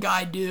Jordan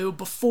guy do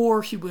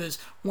before he was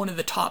one of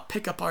the top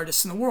pickup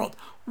artists in the world?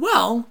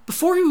 Well,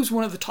 before he was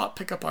one of the top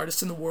pickup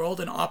artists in the world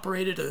and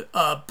operated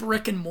a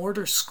brick and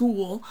mortar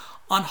school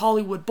on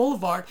Hollywood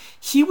Boulevard,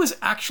 he was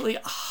actually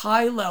a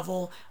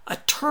high-level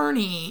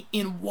attorney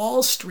in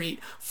Wall Street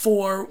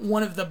for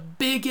one of the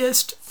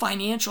biggest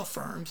financial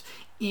firms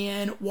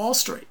in Wall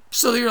Street.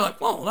 So you're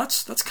like, well,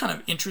 that's kind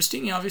of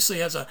interesting. He obviously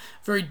has a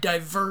very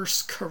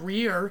diverse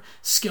career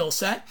skill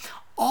set.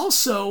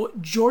 Also,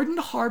 Jordan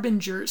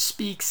Harbinger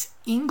speaks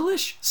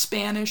English,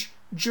 Spanish,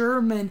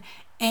 German,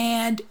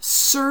 and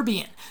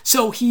Serbian.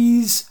 So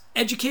he's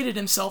educated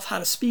himself how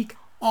to speak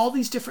all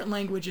these different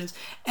languages.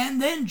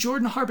 And then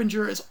Jordan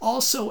Harbinger is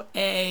also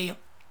a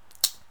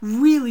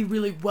really,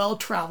 really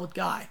well-traveled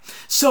guy.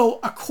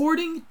 So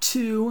according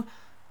to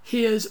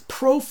his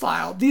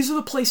profile, these are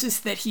the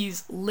places that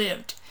he's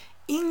lived: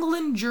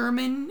 England,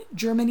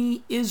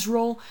 Germany,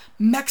 Israel,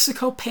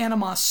 Mexico,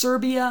 Panama,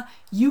 Serbia,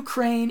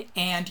 Ukraine,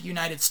 and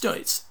United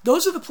States.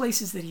 Those are the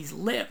places that he's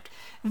lived.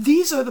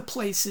 These are the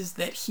places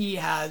that he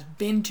has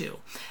been to: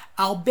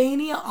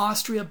 Albania,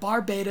 Austria,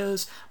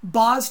 Barbados,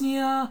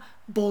 Bosnia,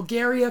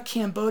 Bulgaria,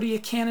 Cambodia,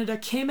 Canada,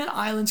 Cayman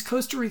Islands,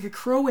 Costa Rica,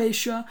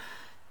 Croatia,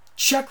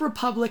 Czech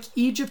Republic,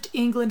 Egypt,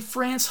 England,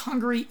 France,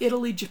 Hungary,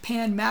 Italy,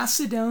 Japan,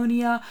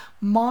 Macedonia,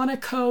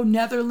 Monaco,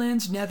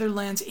 Netherlands,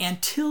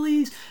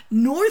 Antilles,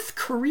 North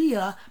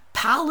Korea,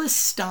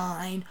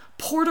 Palestine,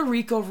 Puerto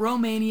Rico,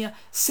 Romania,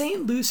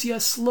 St. Lucia,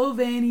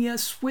 Slovenia,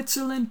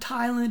 Switzerland,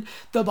 Thailand,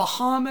 the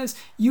Bahamas,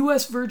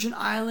 U.S. Virgin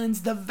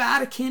Islands, the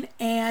Vatican,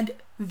 and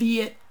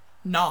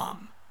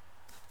Vietnam.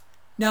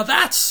 Now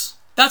that's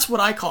what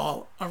I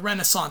call a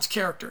Renaissance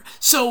character.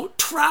 So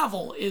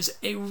travel is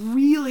a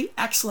really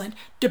excellent,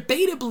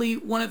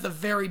 debatably one of the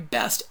very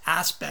best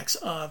aspects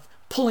of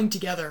pulling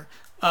together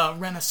a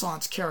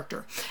Renaissance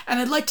character. And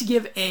I'd like to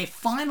give a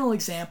final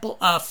example.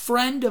 A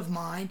friend of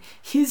mine,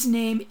 his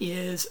name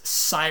is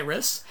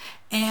Cyrus,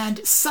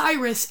 and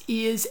Cyrus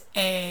is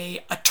an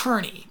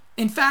attorney.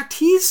 In fact,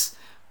 he's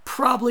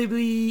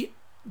probably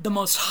the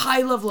most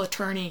high-level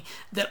attorney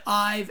that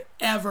I've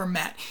ever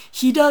met.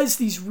 He does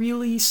these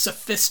really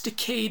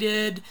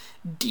sophisticated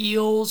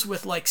deals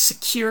with like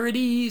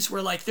securities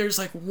where like there's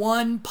like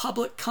one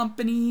public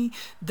company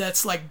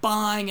that's like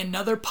buying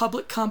another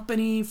public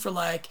company for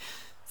like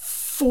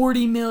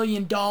 $40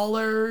 million.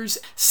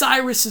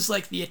 Cyrus is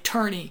like the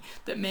attorney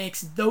that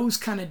makes those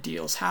kind of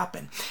deals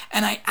happen.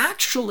 And I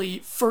actually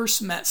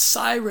first met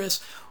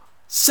Cyrus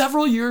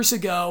several years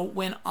ago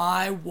when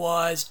I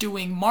was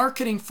doing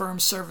marketing firm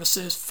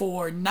services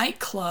for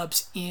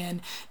nightclubs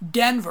in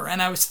Denver. And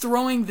I was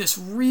throwing this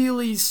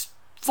really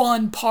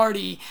fun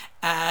party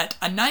at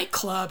a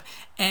nightclub,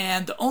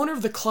 and the owner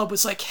of the club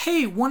was like,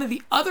 hey, one of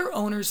the other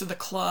owners of the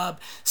club,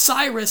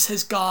 Cyrus,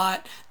 has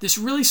got this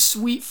really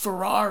sweet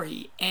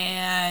Ferrari,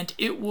 and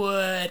it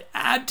would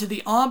add to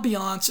the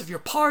ambiance of your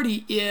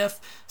party if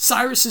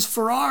Cyrus's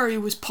Ferrari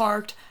was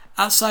parked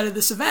outside of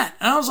this event.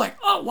 And I was like,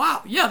 oh,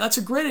 wow, yeah, that's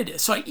a great idea.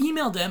 So I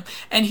emailed him,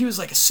 and he was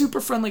like a super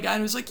friendly guy,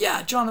 and he was like,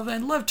 yeah, Jonathan,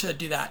 I'd love to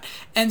do that.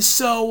 And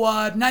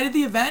so night of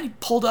the event, he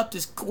pulled up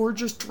this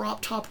gorgeous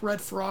drop-top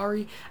red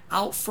Ferrari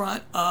out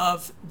front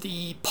of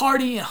the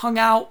party and hung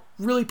out.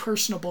 Really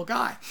personable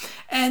guy.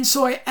 And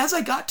so as I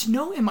got to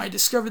know him, I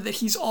discovered that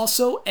he's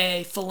also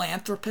a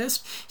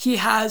philanthropist. He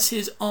has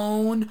his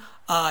own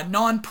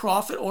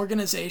nonprofit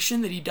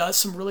organization that he does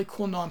some really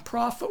cool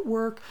nonprofit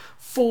work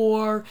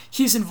for.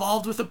 He's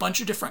involved with a bunch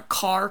of different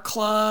car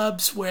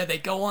clubs where they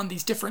go on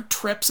these different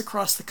trips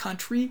across the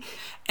country.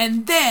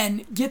 And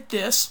then, get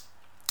this,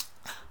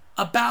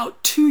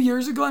 about 2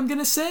 years ago, I'm going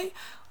to say,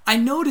 I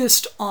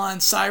noticed on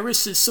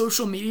Cyrus's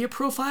social media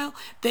profile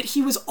that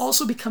he was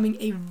also becoming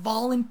a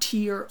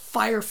volunteer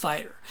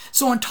firefighter.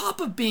 So on top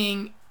of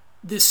being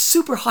this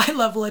super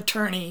high-level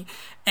attorney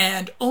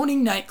and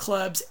owning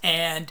nightclubs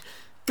and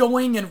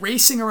going and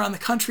racing around the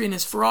country in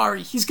his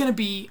Ferrari, he's going to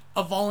be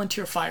a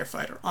volunteer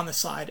firefighter on the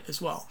side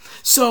as well.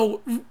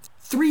 So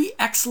 3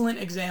 excellent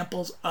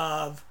examples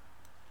of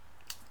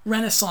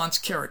Renaissance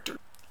character.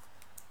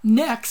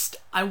 Next,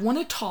 I want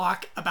to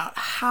talk about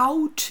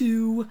how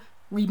to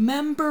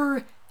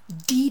remember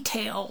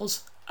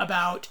details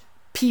about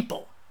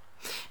people.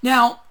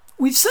 Now,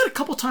 we've said a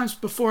couple times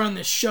before on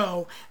this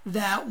show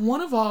that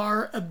one of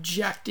our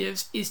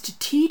objectives is to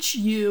teach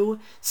you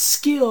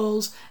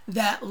skills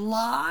that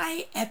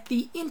lie at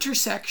the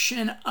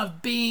intersection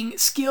of being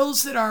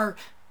skills that are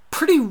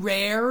pretty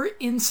rare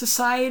in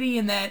society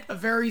and that a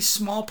very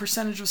small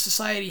percentage of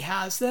society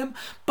has them,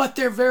 but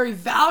they're very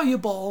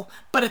valuable,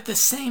 but at the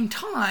same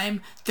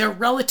time, they're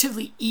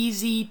relatively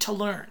easy to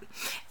learn.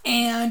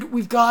 And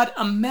we've got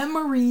a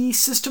memory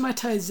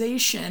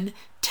systematization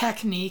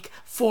technique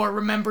for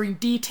remembering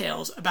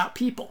details about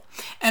people.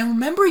 And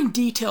remembering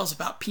details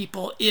about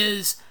people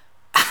is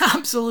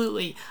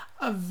absolutely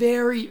a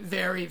very,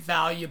 very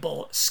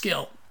valuable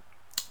skill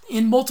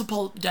in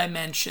multiple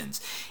dimensions.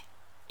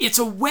 It's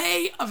a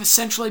way of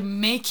essentially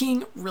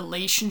making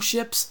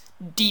relationships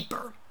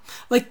deeper.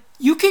 Like,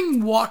 you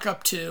can walk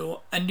up to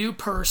a new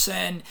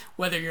person,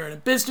 whether you're in a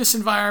business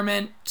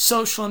environment,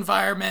 social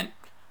environment,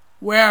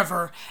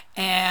 wherever,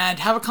 and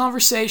have a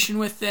conversation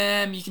with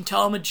them. You can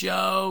tell them a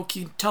joke,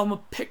 you can tell them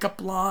a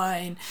pickup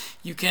line,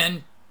 you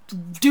can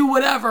do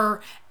whatever,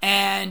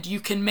 and you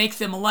can make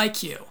them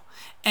like you.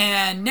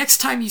 And next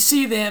time you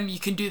see them, you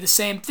can do the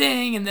same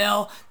thing, and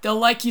they'll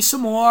like you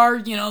some more.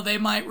 You know, they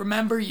might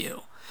remember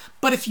you.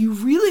 But if you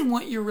really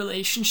want your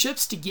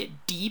relationships to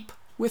get deep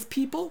with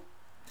people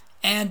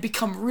and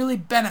become really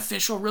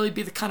beneficial, really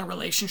be the kind of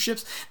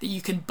relationships that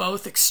you can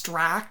both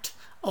extract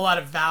a lot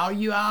of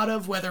value out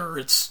of, whether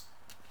it's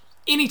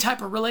any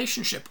type of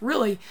relationship,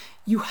 really,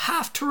 you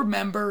have to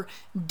remember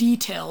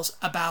details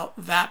about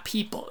that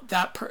people.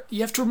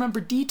 You have to remember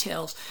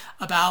details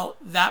about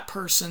that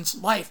person's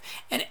life.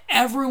 And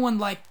everyone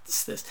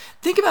likes this.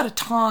 Think about a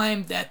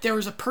time that there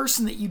was a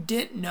person that you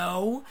didn't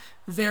know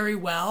very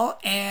well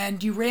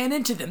and you ran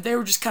into them. They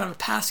were just kind of a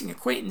passing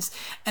acquaintance.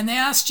 And they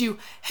asked you,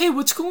 hey,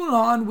 what's going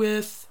on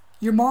with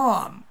your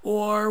mom?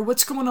 Or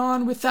what's going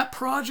on with that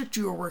project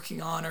you were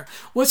working on? Or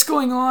what's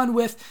going on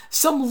with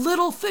some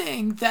little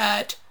thing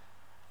that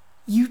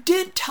you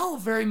didn't tell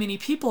very many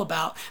people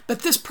about, but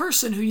this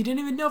person who you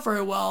didn't even know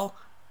very well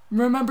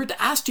remembered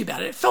to ask you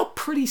about it. It felt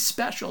pretty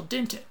special,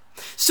 didn't it?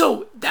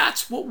 So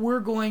that's what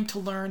we're going to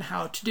learn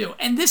how to do.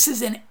 And this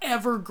is an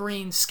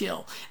evergreen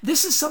skill.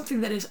 This is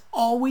something that is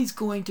always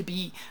going to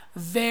be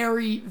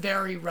very,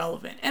 very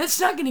relevant. And it's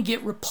not going to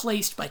get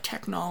replaced by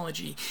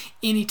technology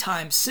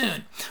anytime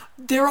soon.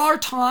 There are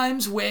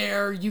times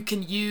where you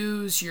can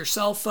use your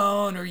cell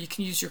phone or you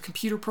can use your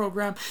computer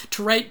program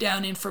to write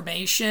down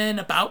information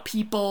about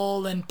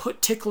people and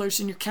put ticklers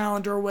in your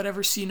calendar or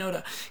whatever, so you know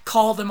to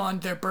call them on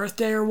their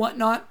birthday or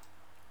whatnot.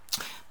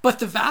 But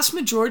the vast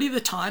majority of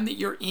the time that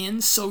you're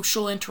in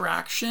social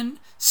interaction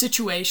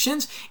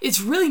situations,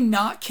 it's really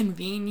not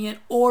convenient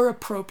or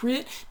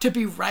appropriate to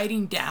be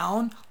writing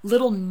down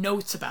little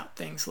notes about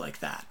things like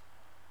that.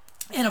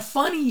 And a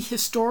funny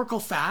historical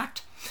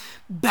fact,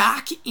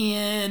 back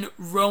in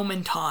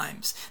Roman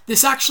times,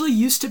 this actually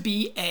used to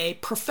be a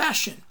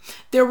profession.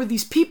 There were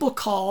these people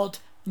called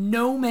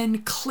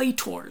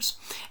nomenclators.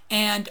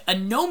 And a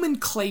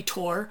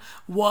nomenclator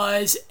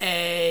was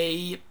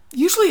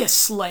usually a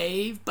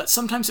slave, but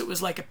sometimes it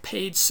was like a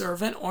paid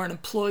servant or an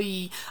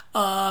employee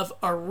of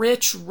a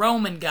rich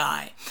Roman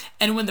guy.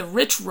 And when the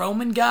rich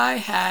Roman guy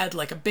had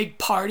like a big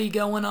party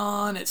going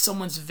on at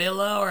someone's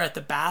villa or at the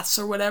baths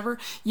or whatever,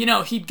 you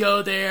know, he'd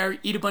go there,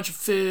 eat a bunch of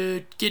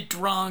food, get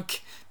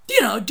drunk,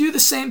 you know, do the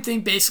same thing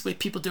basically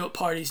people do at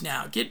parties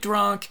now. Get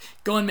drunk,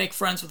 go and make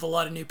friends with a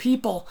lot of new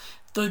people.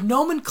 The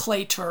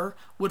nomenclator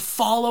would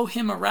follow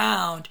him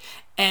around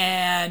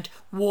and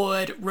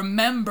would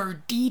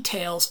remember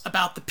details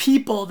about the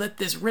people that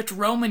this rich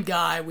Roman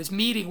guy was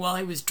meeting while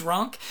he was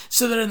drunk,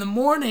 so that in the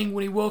morning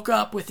when he woke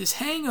up with his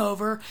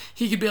hangover,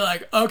 he could be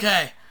like,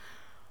 okay,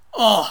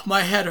 oh,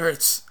 my head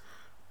hurts.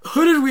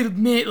 Who did we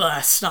meet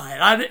last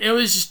night? It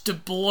was just a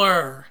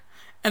blur.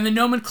 And the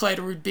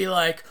nomenclator would be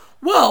like,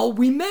 Well,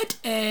 we met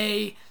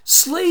a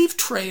slave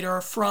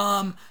trader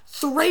from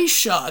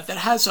Thracia that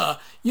has a,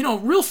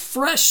 real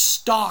fresh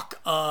stock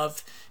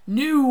of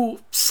new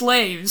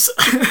slaves.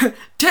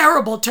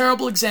 Terrible,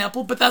 terrible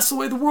example, but that's the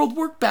way the world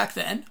worked back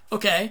then,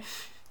 okay?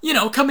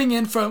 Coming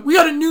in from, we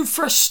got a new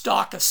fresh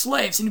stock of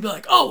slaves, and you'd be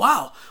like, oh,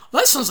 wow,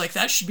 well, that sounds like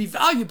that should be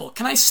valuable.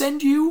 Can I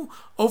send you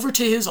over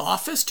to his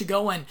office to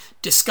go and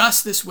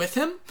discuss this with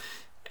him?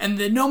 And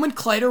the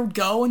nomenclator would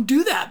go and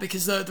do that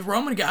because the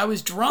Roman guy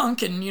was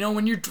drunk, and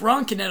when you're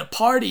drunk and at a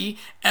party,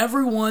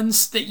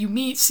 everyone's that you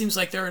meet seems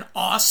like they're an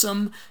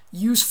awesome,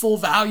 useful,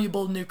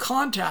 valuable new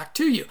contact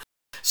to you.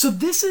 So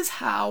this is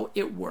how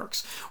it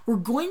works. We're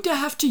going to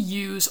have to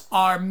use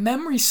our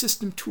memory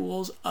system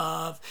tools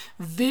of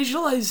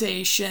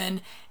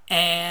visualization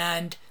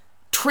and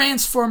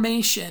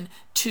transformation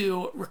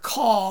to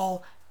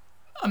recall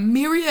a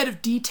myriad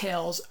of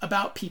details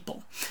about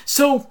people.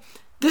 So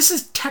this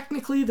is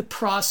technically the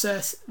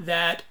process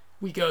that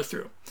we go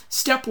through.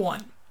 Step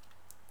 1,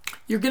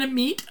 you're going to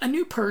meet a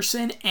new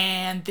person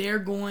and they're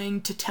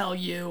going to tell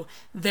you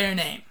their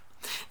name.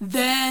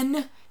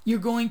 Then you're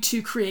going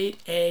to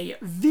create a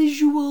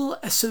visual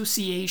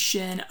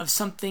association of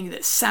something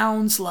that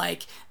sounds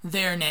like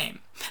their name.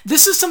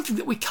 This is something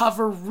that we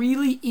cover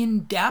really in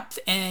depth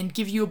and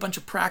give you a bunch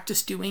of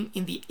practice doing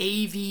in the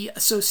AV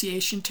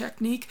association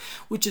technique,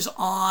 which is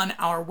on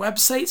our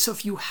website. So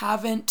if you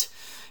haven't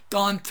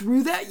gone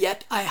through that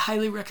yet, I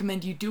highly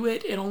recommend you do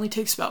it. It only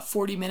takes about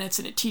 40 minutes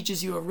and it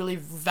teaches you a really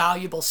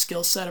valuable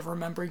skill set of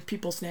remembering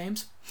people's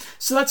names.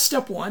 So that's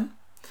step 1.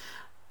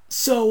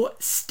 So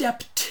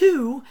step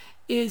 2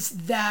 is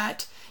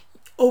that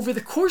over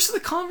the course of the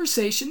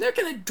conversation, they're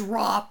going to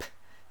drop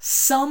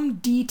some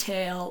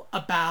detail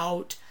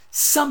about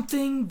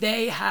something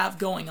they have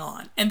going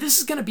on. And this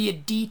is going to be a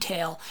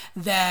detail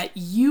that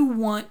you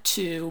want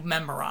to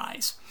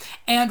memorize.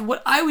 And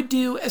what I would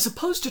do, as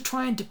opposed to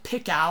trying to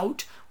pick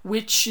out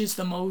which is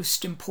the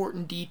most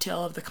important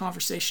detail of the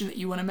conversation that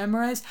you want to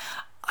memorize,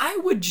 I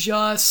would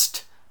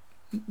just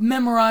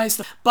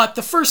memorize but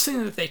the first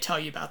thing that they tell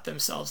you about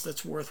themselves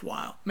that's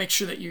worthwhile. Make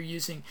sure that you're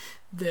using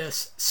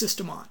this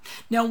system on.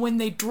 Now, when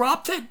they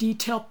drop that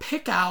detail,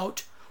 pick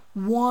out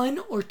 1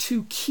 or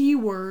 2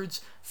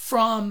 keywords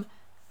from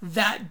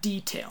that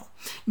detail.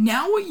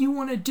 Now what you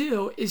want to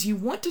do is you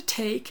want to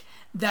take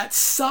that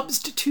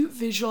substitute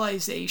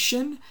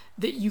visualization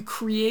that you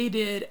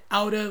created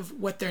out of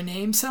what their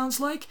name sounds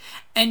like,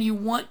 and you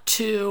want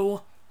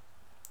to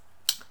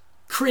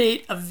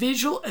create a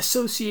visual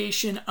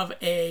association of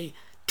a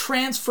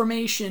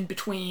transformation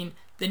between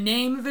the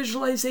name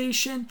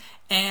visualization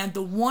and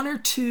the 1 or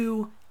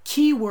 2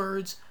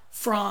 keywords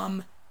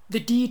from the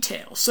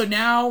detail. So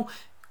now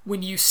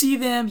when you see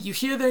them, you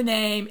hear their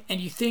name,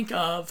 and you think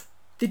of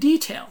the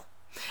detail.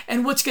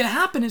 And what's going to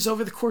happen is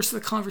over the course of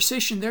the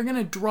conversation, they're going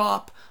to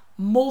drop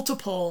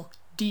multiple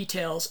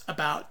details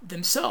about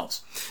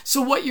themselves.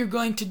 So what you're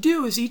going to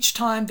do is each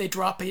time they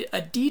drop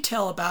a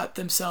detail about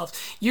themselves,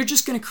 you're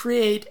just going to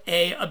create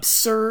a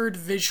absurd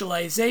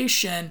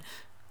visualization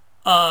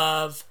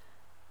of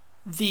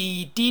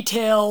the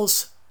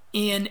details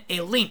in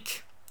a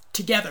link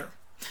together.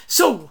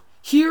 So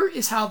here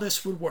is how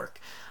this would work.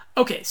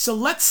 Okay, so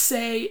let's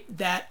say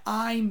that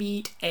I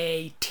meet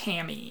a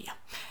Tammy.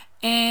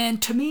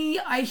 And to me,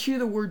 I hear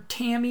the word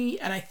Tammy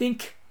and I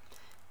think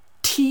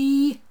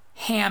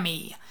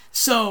T-hammy.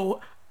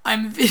 So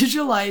I'm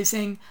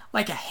visualizing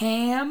like a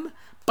ham,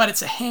 but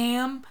it's a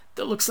ham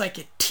that looks like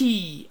a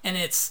T and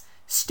it's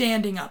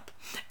standing up.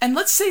 And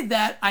let's say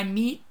that I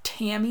meet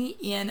Tammy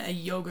in a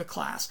yoga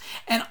class.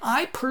 And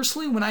I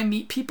personally, when I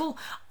meet people,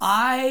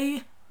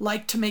 I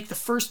like to make the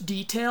first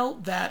detail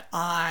that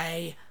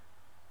I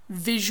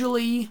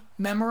visually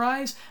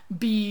memorize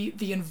be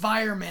the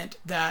environment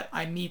that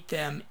I meet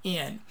them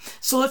in.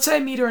 So let's say I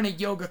meet her in a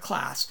yoga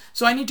class.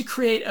 So I need to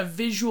create a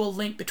visual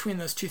link between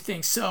those two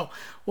things. So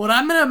what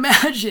I'm going to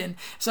imagine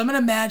is I'm going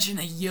to imagine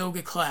a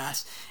yoga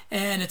class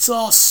and it's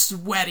all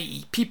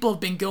sweaty. People have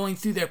been going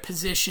through their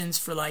positions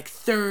for like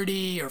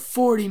 30 or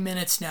 40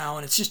 minutes now,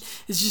 and it's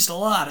just a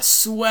lot of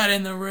sweat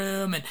in the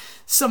room, and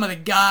some of the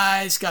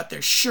guys got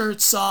their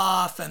shirts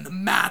off and the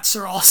mats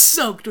are all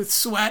soaked with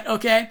sweat,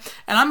 okay?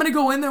 And I'm going to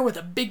go in there with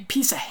a big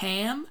piece of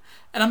ham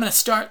and I'm going to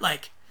start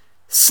like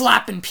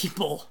slapping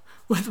people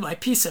with my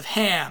piece of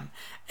ham,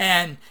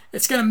 and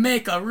it's going to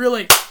make a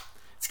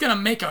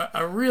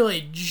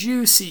really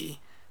juicy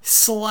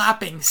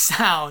slapping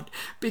sound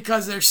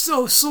because they're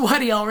so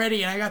sweaty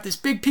already and I got this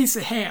big piece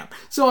of ham.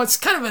 So it's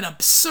kind of an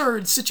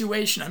absurd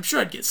situation. I'm sure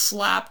I'd get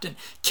slapped and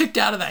kicked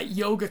out of that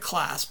yoga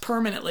class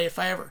permanently if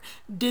I ever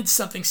did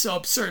something so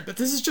absurd. But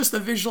this is just the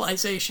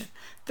visualization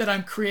that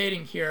I'm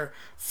creating here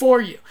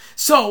for you.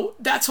 So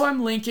that's how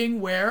I'm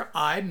linking where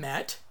I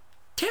met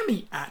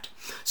Tammy at.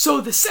 So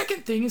the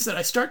second thing is that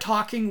I start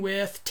talking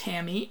with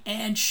Tammy,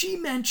 and she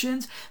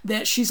mentions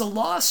that she's a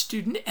law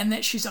student and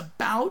that she's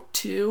about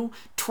to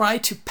try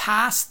to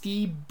pass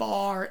the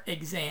bar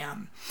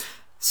exam.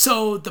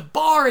 So the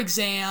bar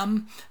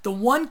exam, the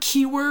one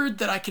keyword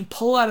that I can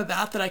pull out of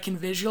that I can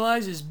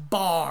visualize is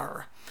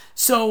bar.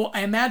 So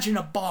I imagine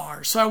a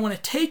bar. So I want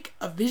to take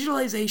a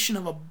visualization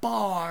of a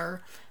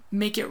bar,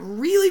 make it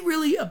really,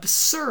 really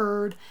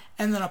absurd,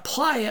 and then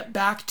apply it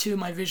back to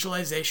my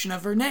visualization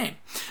of her name.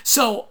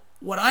 So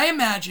what I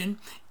imagine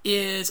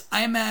is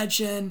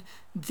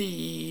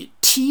the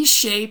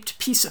T-shaped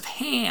piece of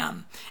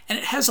ham, and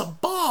it has a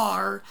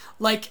bar.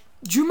 Like,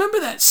 do you remember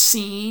that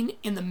scene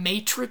in The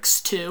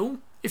Matrix 2?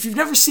 If you've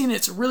never seen it,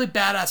 it's a really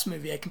badass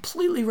movie. I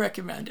completely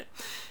recommend it.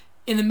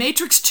 In The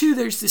Matrix 2,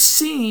 there's this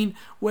scene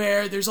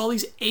where there's all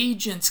these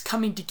agents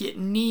coming to get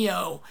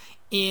Neo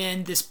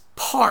in this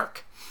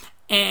park.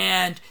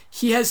 And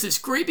he has this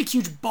great big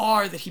huge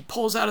bar that he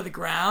pulls out of the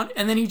ground,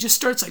 and then he just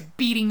starts like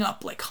beating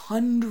up like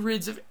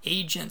hundreds of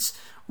agents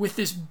with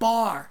this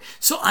bar.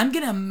 So I'm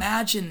going to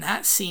imagine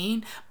that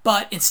scene,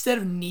 but instead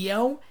of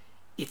Neo,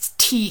 it's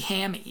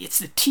T-Hammy. It's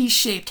the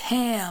T-shaped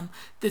ham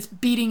that's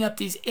beating up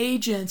these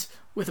agents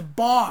with a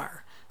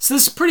bar. So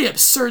this is a pretty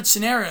absurd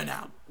scenario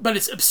now, but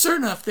it's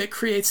absurd enough that it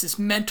creates this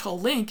mental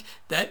link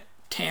that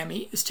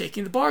Tammy is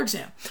taking the bar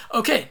exam.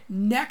 Okay,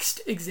 next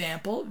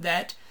example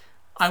that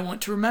I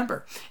want to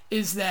remember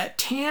is that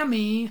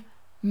Tammy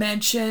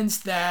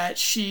mentions that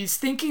she's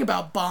thinking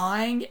about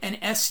buying an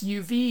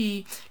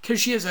SUV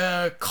because she has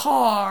a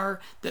car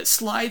that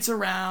slides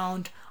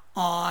around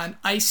on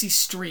icy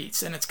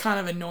streets, and it's kind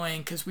of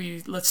annoying because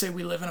let's say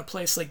we live in a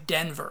place like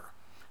Denver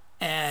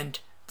and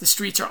the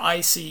streets are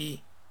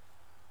icy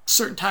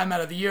certain time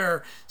out of the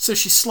year, so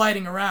she's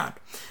sliding around.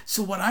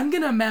 So what I'm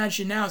going to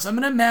imagine now is I'm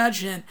going to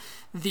imagine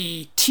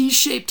the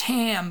T-shaped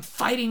ham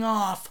fighting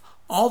off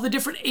all the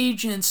different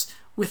agents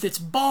with its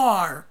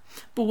bar.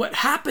 But what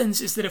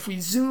happens is that if we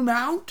zoom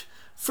out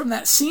from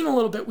that scene a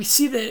little bit, we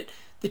see that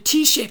the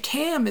T-shaped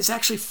ham is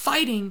actually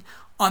fighting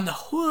on the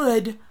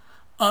hood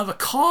of a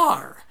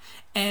car.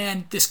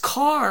 And this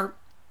car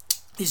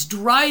is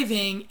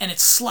driving and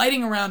it's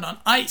sliding around on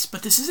ice.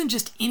 But this isn't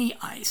just any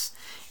ice.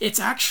 It's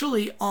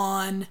actually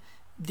on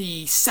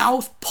the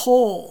South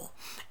Pole.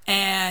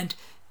 And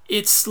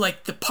it's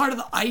like the part of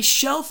the ice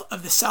shelf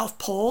of the South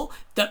Pole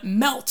that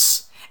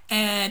melts.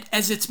 And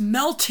as it's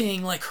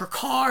melting, like her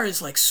car is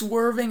like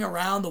swerving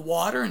around the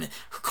water, and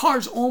her car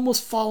is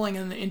almost falling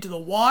into the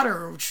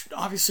water, which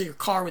obviously her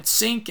car would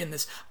sink in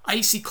this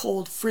icy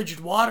cold frigid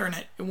water, and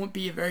it wouldn't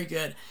be a very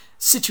good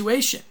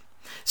situation.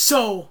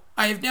 So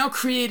I have now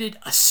created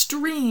a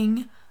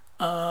string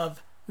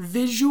of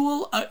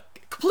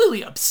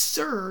completely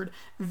absurd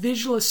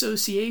visual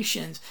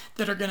associations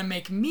that are going to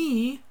make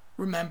me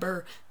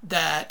remember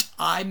that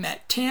I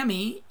met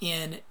Tammy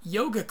in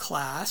yoga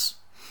class,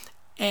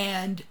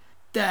 and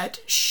that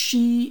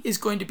she is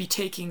going to be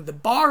taking the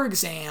bar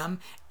exam,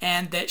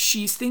 and that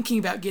she's thinking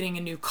about getting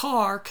a new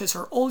car because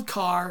her old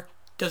car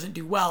doesn't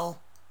do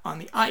well on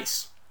the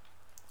ice.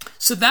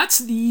 So that's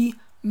the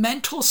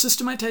mental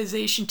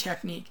systematization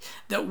technique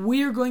that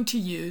we're going to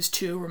use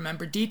to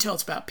remember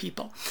details about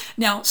people.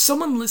 Now,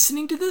 someone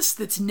listening to this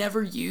that's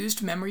never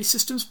used memory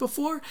systems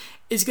before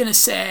is going to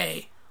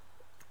say,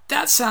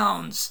 that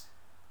sounds,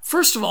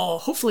 first of all,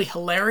 hopefully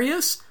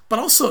hilarious, but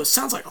also it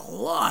sounds like a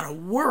lot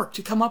of work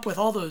to come up with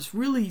all those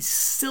really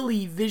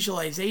silly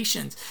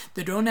visualizations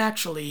that don't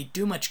actually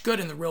do much good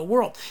in the real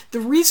world. The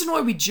reason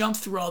why we jump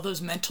through all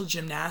those mental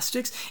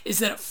gymnastics is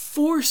that it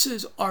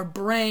forces our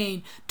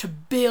brain to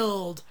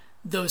build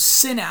those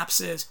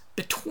synapses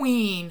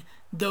between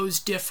those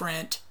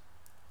different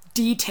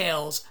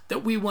details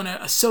that we want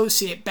to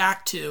associate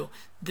back to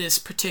this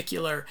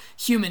particular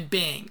human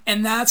being.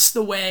 And that's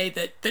the way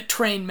that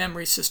trained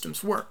memory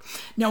systems work.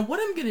 Now, what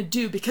I'm going to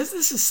do, because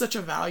this is such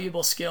a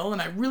valuable skill,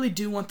 and I really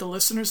do want the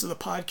listeners of the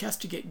podcast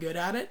to get good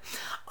at it,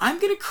 I'm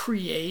going to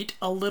create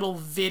a little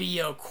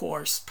video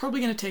course,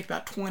 probably going to take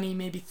about 20,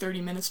 maybe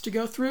 30 minutes to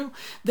go through,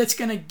 that's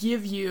going to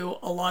give you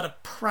a lot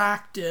of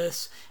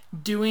practice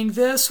doing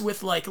this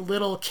with like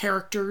little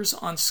characters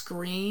on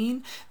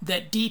screen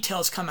that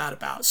details come out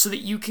about, so that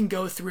you can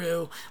go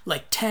through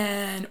like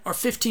 10 or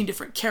 15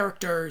 different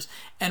characters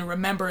and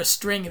remember a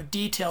string of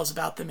details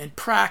about them in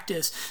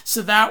practice.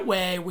 So that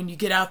way, when you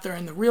get out there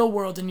in the real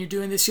world and you're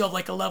doing this, you'll have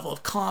like a level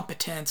of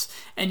competence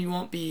and you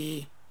won't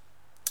be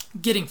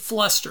getting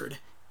flustered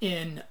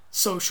in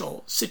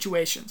social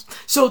situations.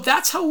 So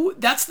that's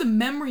the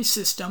memory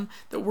system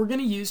that we're going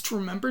to use to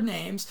remember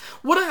names.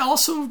 What I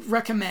also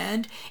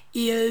recommend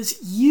is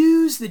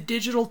use the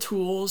digital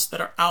tools that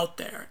are out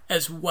there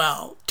as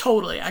well.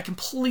 Totally. I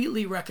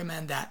completely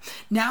recommend that.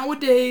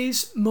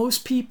 Nowadays,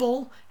 most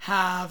people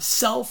have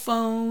cell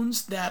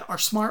phones that are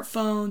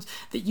smartphones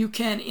that you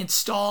can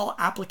install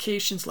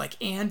applications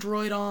like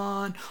Android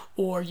on,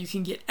 or you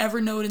can get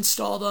Evernote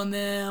installed on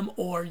them,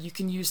 or you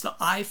can use the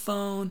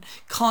iPhone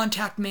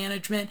contact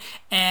management.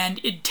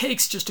 And it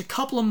takes just a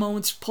couple of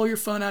moments to pull your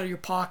phone out of your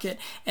pocket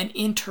and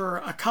enter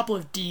a couple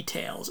of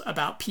details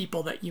about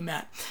people that you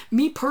met.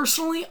 Me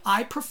personally,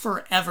 I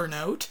prefer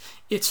Evernote.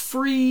 It's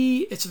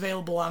free, it's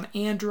available on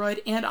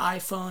Android and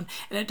iPhone,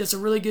 and it does a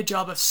really good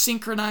job of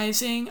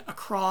synchronizing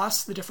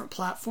across the different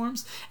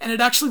platforms. And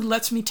it actually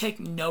lets me take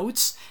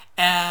notes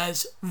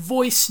as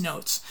voice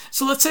notes.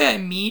 So let's say I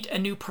meet a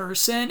new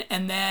person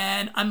and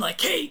then I'm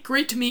like, hey,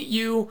 great to meet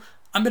you.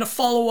 I'm going to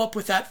follow up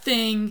with that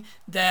thing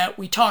that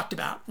we talked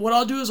about. What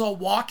I'll do is I'll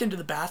walk into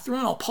the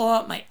bathroom, I'll pull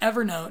out my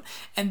Evernote,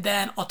 and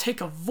then I'll take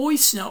a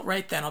voice note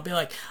right then. I'll be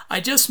like, I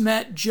just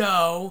met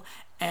Joe,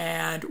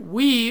 and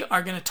we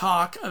are going to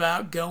talk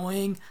about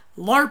going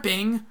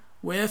LARPing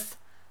with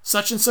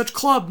such and such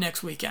club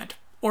next weekend,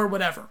 or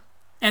whatever.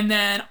 And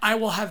then I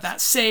will have that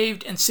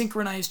saved and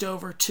synchronized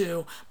over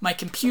to my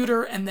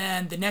computer. And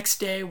then the next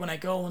day when I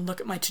go and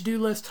look at my to-do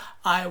list,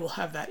 I will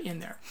have that in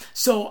there.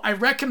 So I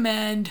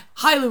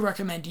highly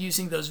recommend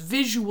using those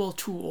visual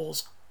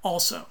tools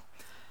also.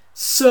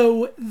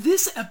 So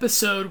this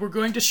episode, we're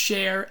going to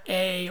share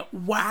a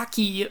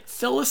wacky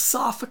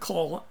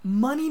philosophical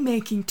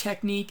money-making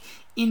technique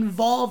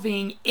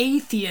involving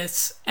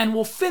atheists, and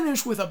we'll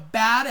finish with a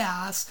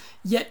badass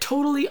yet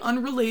totally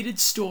unrelated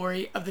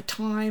story of the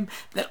time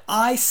that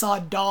I saw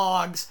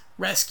dogs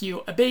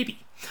rescue a baby.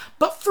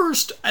 But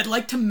first, I'd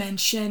like to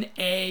mention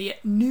a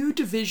new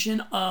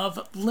division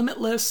of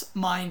Limitless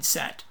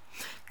Mindset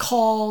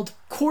called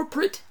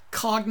Corporate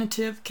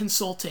Cognitive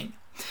Consulting.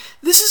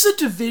 This is a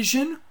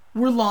division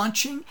we're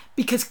launching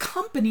because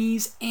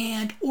companies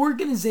and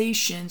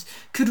organizations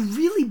could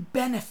really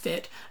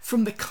benefit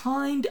from the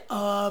kind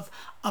of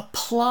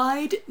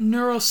applied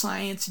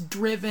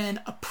neuroscience-driven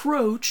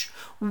approach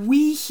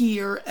we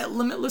here at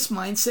Limitless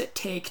Mindset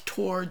take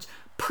towards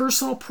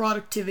personal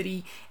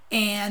productivity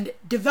and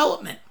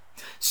development.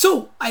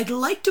 So I'd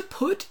like to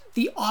put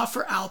the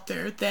offer out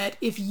there that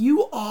if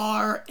you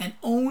are an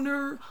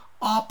owner,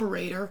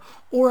 operator,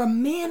 or a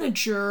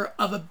manager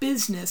of a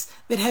business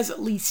that has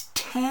at least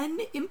 10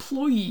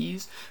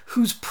 employees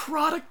whose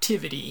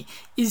productivity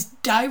is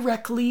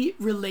directly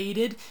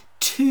related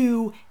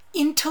to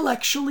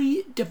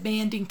intellectually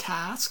demanding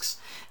tasks,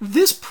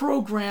 this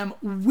program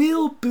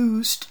will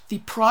boost the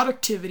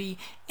productivity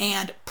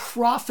and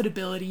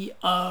profitability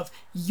of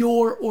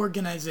your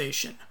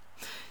organization.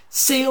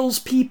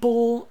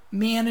 Salespeople,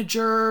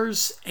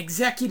 managers,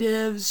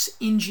 executives,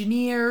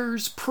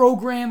 engineers,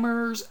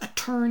 programmers,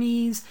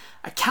 attorneys,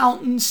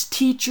 accountants,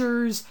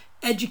 teachers,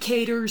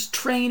 educators,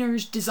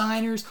 trainers,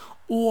 designers,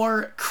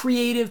 or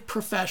creative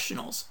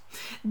professionals.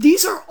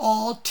 These are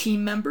all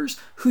team members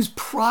whose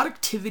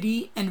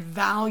productivity and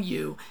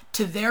value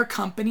to their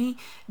company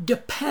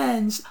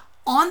depends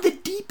on the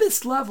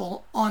deepest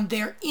level on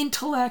their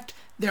intellect,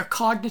 their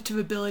cognitive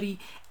ability,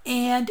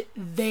 and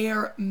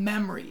their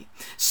memory.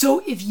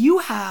 So if you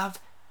have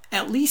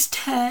at least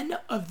 10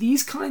 of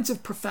these kinds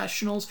of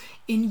professionals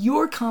in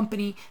your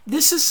company,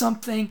 this is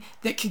something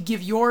that could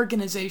give your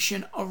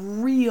organization a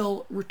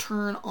real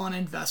return on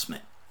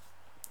investment.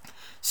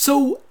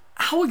 So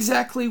how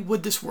exactly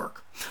would this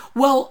work?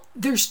 Well,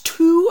 there's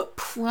two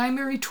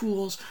primary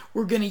tools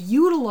we're going to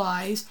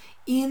utilize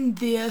in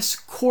this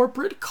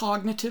corporate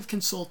cognitive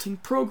consulting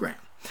program.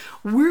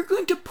 We're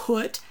going to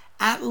put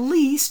at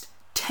least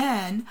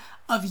 10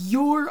 of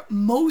your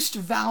most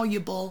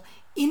valuable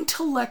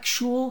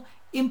intellectual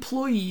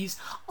employees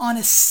on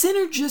a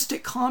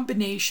synergistic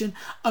combination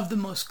of the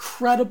most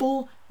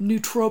credible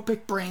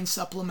nootropic brain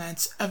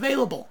supplements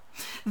available.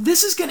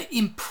 This is going to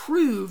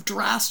improve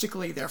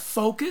drastically their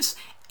focus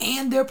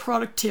and their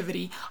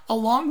productivity,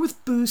 along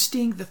with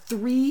boosting the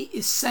 3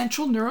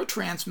 essential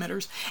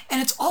neurotransmitters,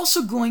 and it's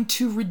also going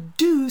to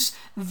reduce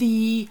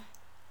the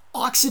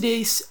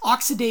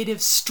oxidative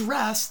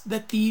stress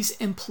that these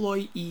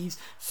employees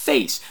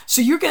face.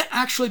 So you're going to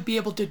actually be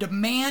able to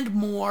demand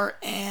more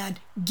and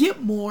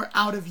get more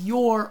out of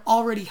your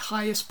already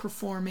highest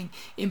performing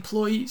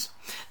employees.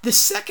 The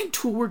second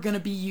tool we're going to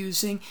be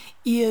using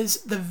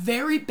is the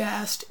very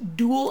best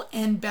dual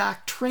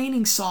NBAC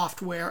training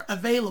software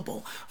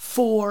available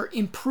for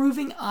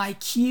improving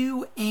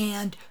IQ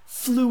and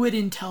fluid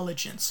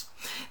intelligence.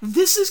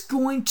 This is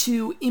going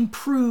to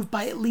improve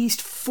by at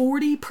least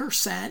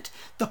 40%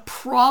 the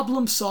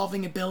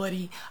problem-solving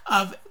ability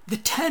of the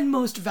 10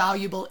 most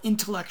valuable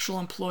intellectual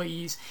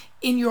employees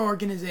in your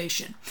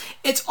organization.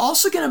 It's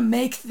also going to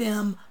make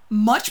them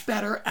much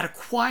better at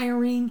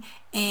acquiring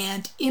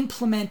and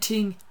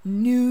implementing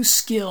new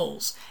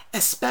skills,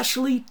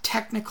 especially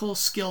technical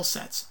skill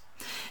sets.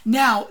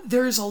 Now,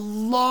 there is a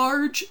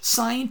large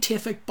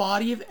scientific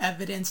body of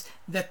evidence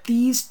that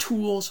these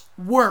tools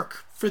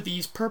work for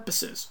these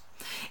purposes.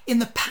 In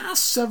the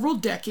past several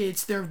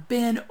decades, there have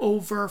been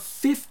over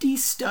 50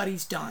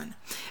 studies done,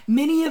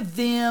 many of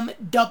them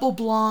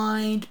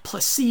double-blind,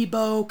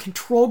 placebo,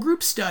 control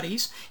group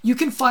studies. You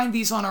can find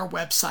these on our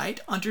website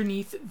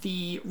underneath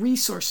the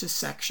resources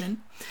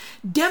section,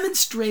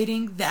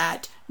 demonstrating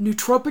that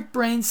nootropic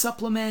brain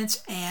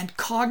supplements and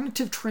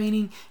cognitive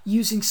training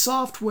using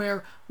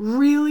software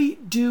really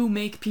do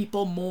make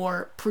people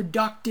more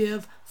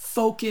productive,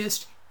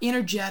 focused,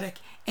 energetic,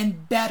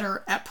 and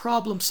better at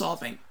problem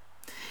solving.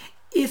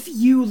 If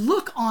you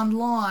look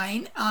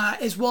online,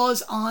 as well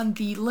as on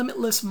the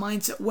Limitless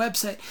Mindset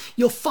website,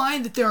 you'll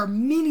find that there are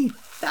many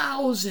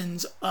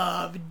thousands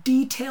of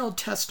detailed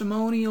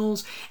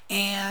testimonials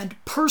and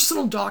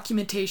personal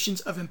documentations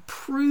of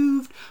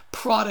improved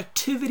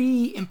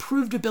productivity,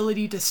 improved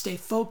ability to stay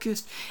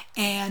focused,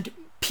 and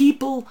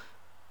people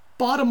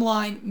bottom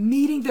line,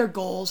 meeting their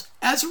goals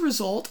as a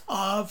result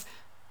of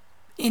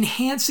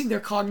enhancing their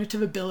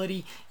cognitive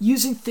ability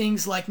using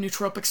things like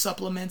nootropic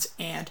supplements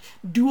and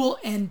dual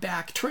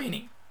NBAC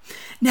training.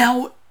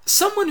 Now,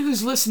 someone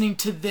who's listening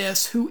to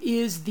this who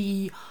is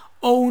the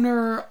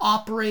owner,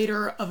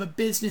 operator of a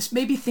business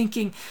may be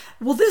thinking,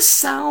 well, this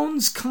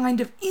sounds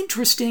kind of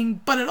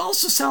interesting, but it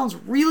also sounds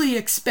really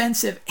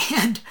expensive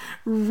and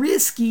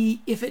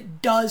risky if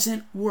it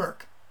doesn't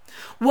work.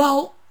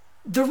 Well,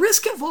 the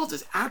risk involved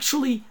is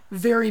actually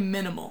very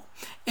minimal.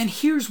 And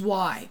here's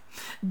why.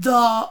 The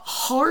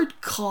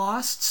hard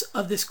costs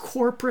of this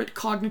corporate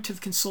cognitive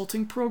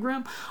consulting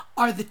program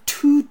are the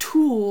two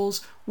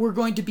tools we're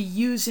going to be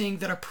using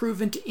that are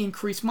proven to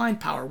increase mind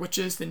power, which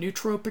is the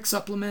nootropic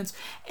supplements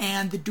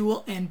and the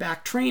dual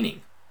NBAC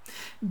training.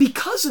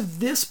 Because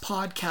of this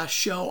podcast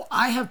show,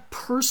 I have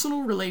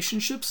personal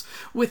relationships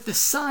with the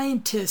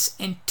scientists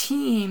and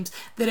teams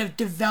that have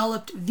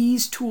developed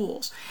these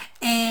tools.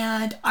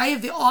 And I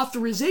have the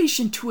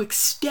authorization to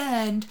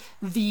extend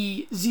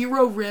the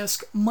zero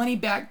risk money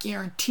back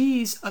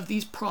guarantees of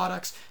these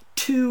products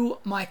to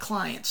my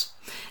clients.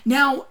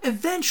 Now,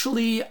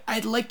 eventually,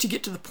 I'd like to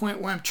get to the point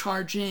where I'm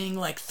charging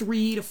like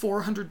 $300 to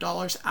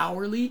 $400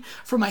 hourly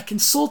for my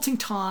consulting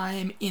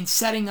time in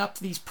setting up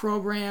these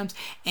programs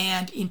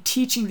and in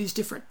teaching these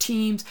different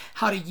teams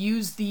how to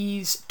use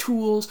these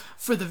tools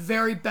for the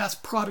very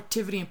best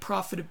productivity and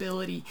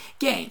profitability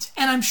gains.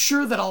 And I'm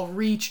sure that I'll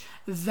reach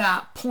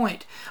that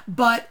point.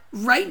 But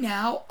right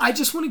now, I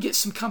just want to get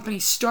some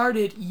companies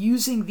started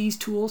using these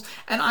tools,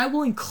 and I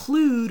will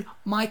include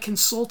my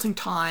consulting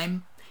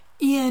time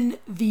in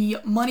the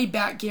money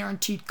back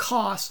guaranteed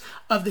costs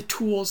of the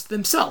tools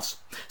themselves.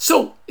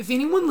 So if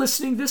anyone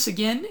listening to this,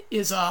 again,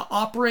 is an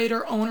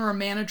operator, owner, or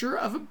manager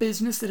of a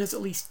business that has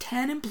at least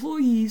 10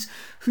 employees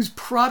whose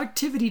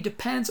productivity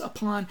depends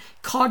upon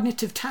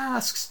cognitive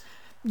tasks,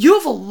 you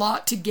have a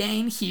lot to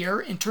gain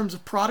here in terms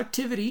of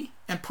productivity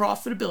and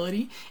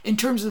profitability, in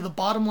terms of the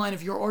bottom line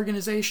of your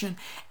organization,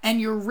 and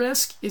your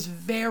risk is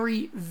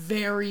very,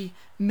 very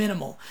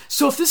minimal.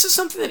 So if this is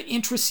something that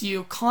interests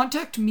you,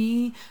 contact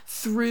me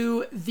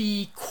through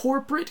the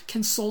corporate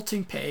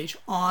consulting page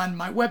on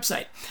my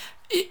website.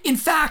 In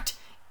fact,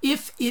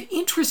 if it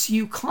interests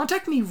you,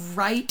 contact me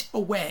right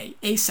away,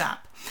 ASAP.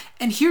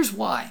 And here's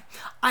why.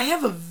 I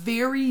have a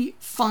very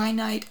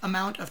finite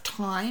amount of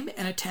time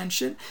and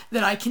attention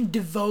that I can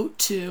devote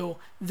to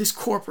this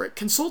corporate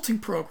consulting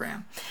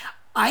program.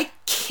 I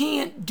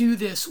can't do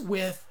this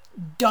with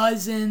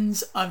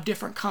dozens of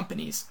different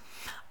companies.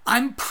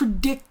 I'm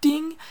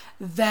predicting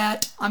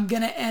that I'm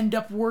going to end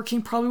up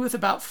working probably with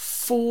about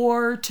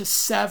 4 to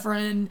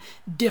 7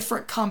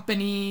 different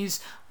companies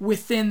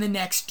within the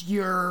next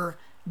year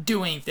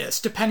doing this,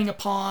 depending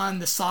upon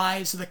the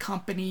size of the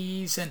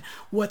companies and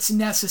what's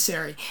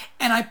necessary.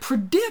 And I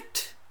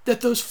predict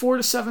that those 4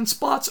 to 7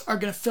 spots are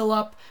going to fill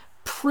up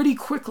pretty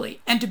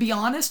quickly. And to be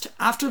honest,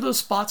 after those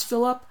spots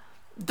fill up,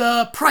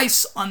 the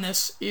price on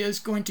this is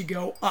going to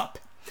go up.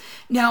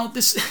 Now,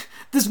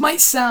 this might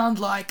sound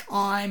like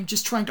I'm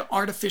just trying to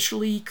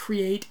artificially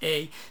create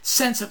a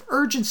sense of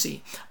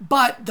urgency,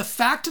 but the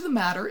fact of the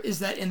matter is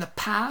that in the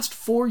past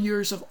 4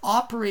 years of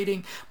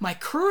operating my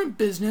current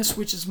business,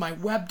 which is my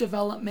web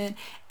development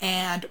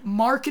and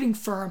marketing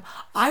firm,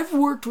 I've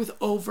worked with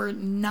over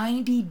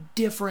 90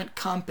 different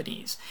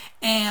companies,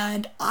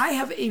 and I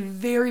have a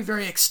very,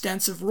 very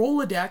extensive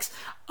Rolodex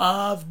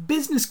of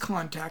business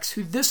contacts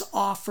who this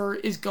offer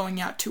is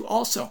going out to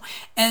also.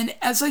 And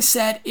as I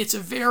said, it's a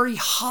very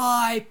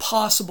high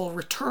possible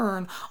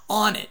return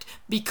on it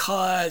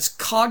because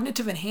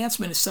cognitive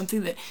enhancement is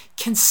something that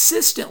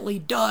consistently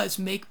does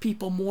make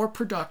people more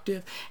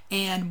productive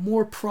and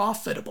more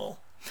profitable.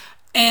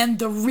 And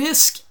the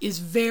risk is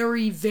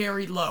very,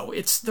 very low.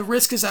 The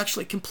risk is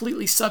actually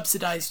completely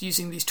subsidized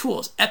using these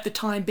tools at the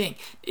time being.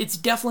 It's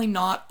definitely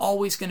not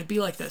always going to be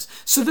like this.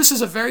 So this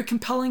is a very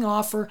compelling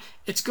offer.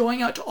 It's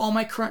going out to all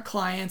my current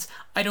clients.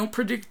 I don't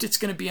predict it's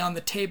going to be on the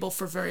table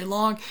for very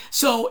long.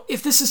 So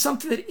if this is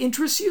something that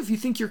interests you, if you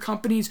think your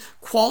company's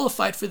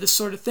qualified for this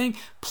sort of thing,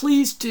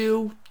 please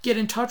do get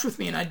in touch with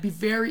me. And I'd be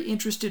very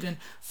interested in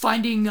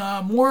finding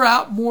more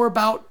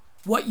about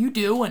what you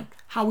do and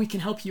how we can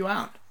help you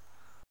out.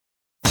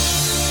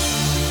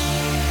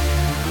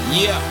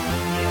 Yeah,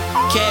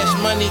 Cash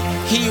Money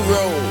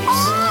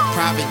Heroes,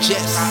 private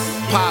jets,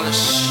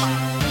 polish.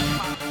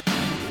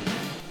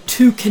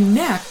 To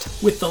connect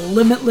with the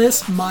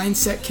Limitless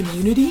Mindset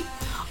community,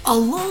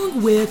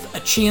 along with a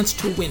chance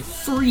to win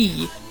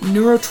free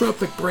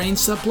neurotropic brain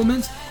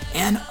supplements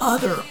and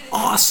other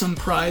awesome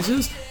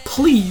prizes,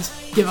 please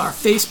give our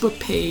Facebook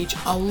page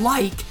a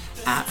like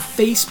at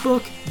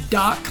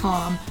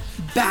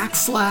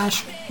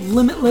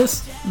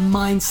facebook.com/Limitless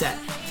Mindset.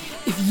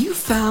 If you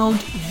found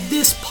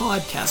this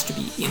podcast to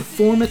be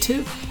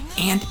informative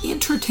and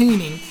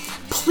entertaining,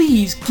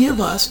 please give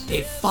us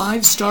a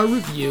 5-star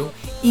review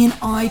in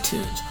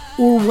iTunes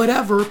or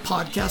whatever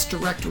podcast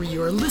directory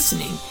you are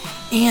listening,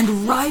 and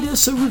write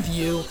us a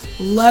review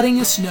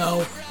letting us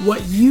know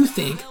what you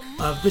think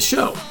of the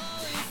show.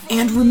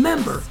 And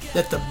remember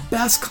that the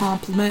best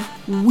compliment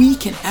we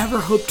can ever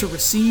hope to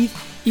receive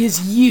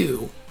is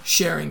you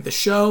sharing the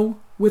show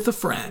with a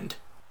friend.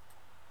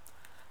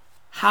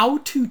 How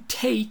to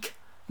take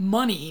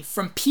money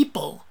from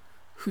people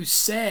who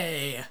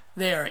say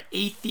they are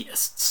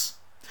atheists.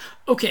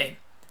 Okay,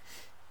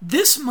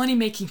 this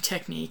money-making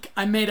technique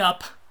I made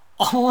up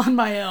all on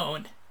my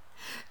own.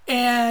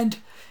 And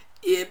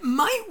it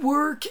might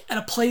work at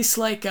a place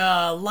like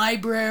a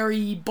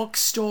library,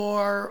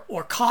 bookstore,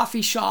 or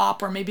coffee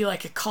shop, or maybe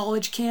like a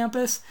college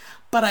campus,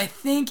 but I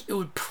think it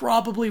would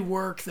probably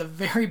work the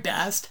very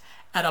best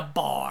at a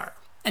bar.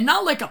 And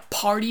not like a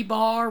party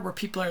bar where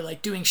people are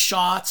like doing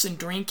shots and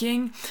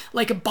drinking,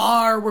 like a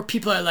bar where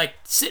people are like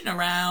sitting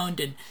around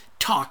and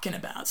talking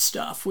about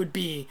stuff would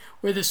be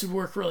where this would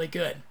work really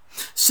good.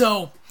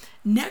 So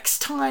next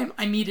time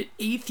I meet an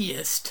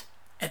atheist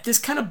at this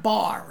kind of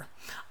bar,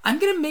 I'm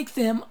going to make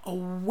them a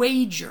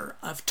wager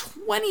of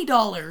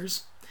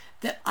 $20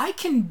 that I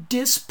can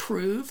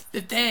disprove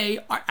that they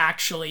are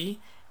actually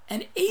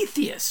an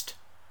atheist.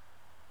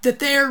 That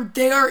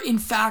they are in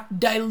fact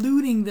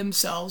diluting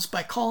themselves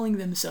by calling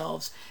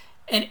themselves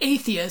an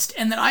atheist,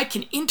 and that I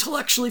can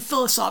intellectually,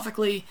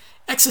 philosophically,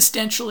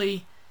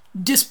 existentially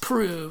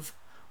disprove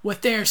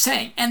what they're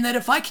saying. And that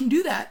if I can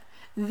do that,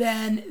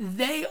 then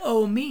they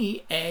owe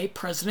me a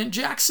President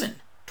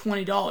Jackson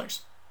 $20.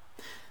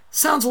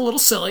 Sounds a little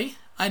silly,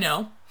 I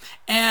know.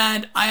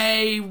 And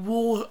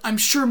I'm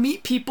sure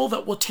meet people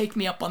that will take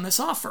me up on this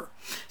offer.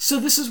 So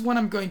this is what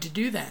I'm going to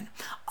do then.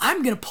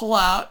 I'm going to pull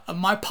out of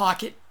my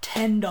pocket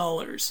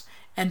 $10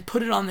 and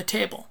put it on the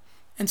table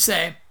and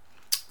say,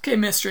 okay,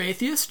 Mr.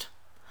 Atheist,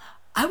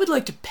 I would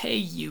like to pay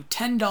you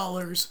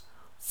 $10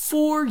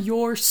 for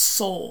your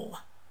soul.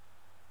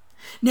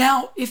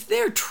 Now, if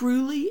they're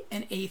truly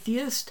an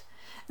atheist,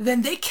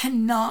 then they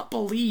cannot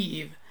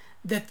believe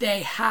that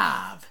they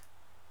have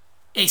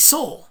a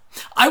soul.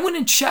 I went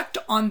and checked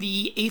on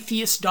the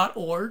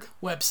atheist.org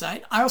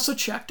website. I also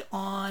checked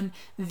on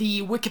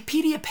the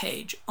Wikipedia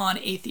page on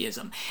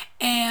atheism.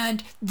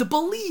 And the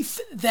belief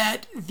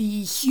that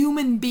the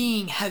human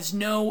being has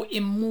no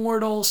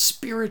immortal,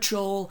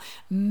 spiritual,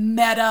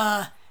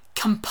 meta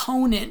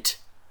component,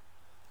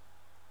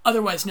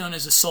 otherwise known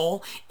as a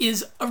soul,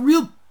 is a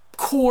real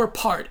core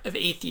part of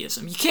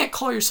atheism. You can't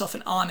call yourself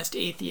an honest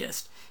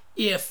atheist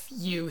if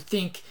you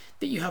think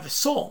that you have a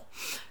soul.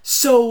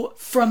 So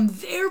from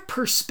their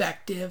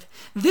perspective,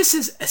 this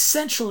is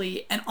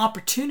essentially an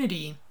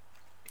opportunity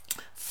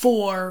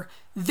for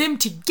them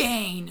to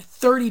gain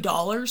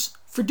 $30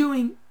 for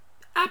doing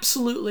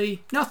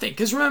absolutely nothing.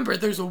 Because remember,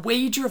 there's a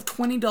wager of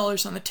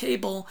 $20 on the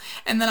table,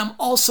 and then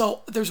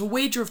there's a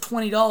wager of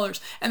 $20,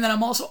 and then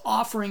I'm also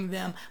offering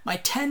them my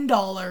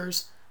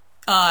 $10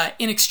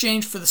 in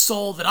exchange for the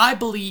soul that I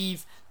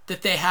believe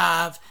that they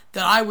have,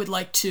 that I would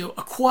like to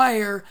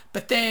acquire,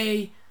 but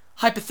they,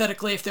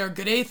 hypothetically, if they're a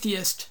good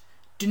atheist,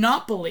 do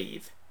not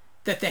believe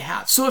that they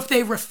have. So if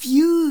they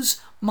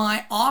refuse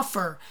my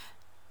offer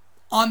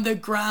on the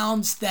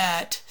grounds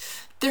that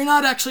they're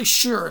not actually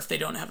sure if they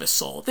don't have a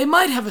soul, they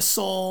might have a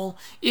soul.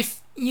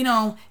 If you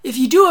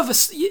do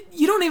have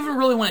you don't even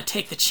really want to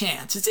take the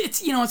chance.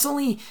 It's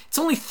only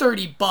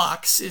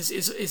 $30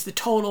 is the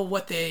total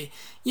what they,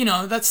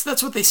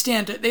 that's what they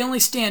stand to. They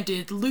only stand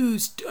to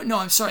lose. No,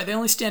 I'm sorry. They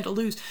only stand to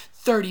lose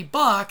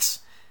 $30.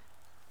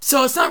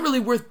 So it's not really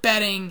worth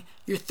betting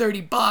your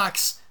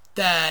 $30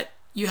 that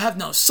you have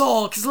no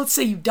soul. Because let's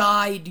say you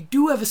died, you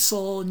do have a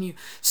soul, and you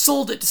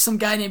sold it to some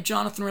guy named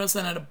Jonathan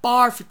Roseland at a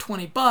bar for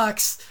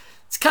 $20.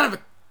 It's kind of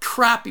a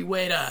crappy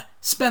way to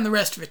spend the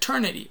rest of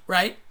eternity,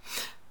 right?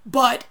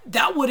 But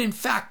that would in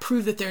fact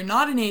prove that they're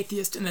not an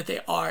atheist and that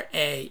they are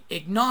a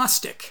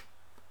agnostic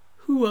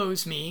who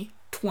owes me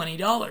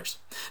 $20.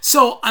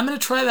 So I'm going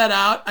to try that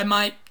out. I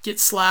might get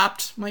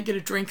slapped, might get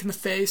a drink in the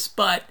face,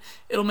 but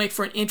it'll make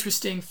for an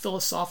interesting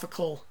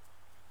philosophical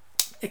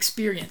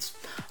experience.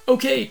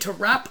 Okay, to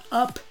wrap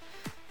up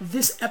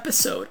this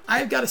episode,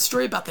 I've got a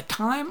story about the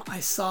time I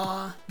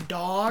saw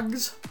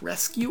dogs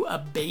rescue a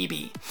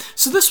baby.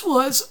 So this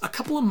was a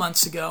couple of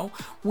months ago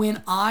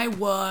when I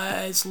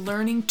was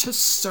learning to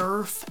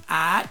surf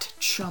at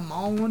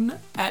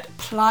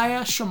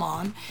Playa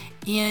Chamon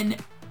in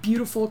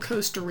beautiful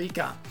Costa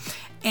Rica.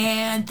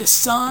 And the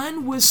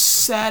sun was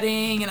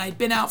setting, and I'd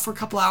been out for a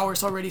couple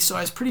hours already, so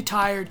I was pretty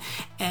tired.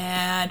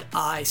 And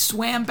I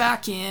swam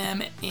back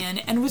in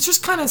and was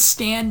just kind of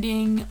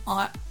standing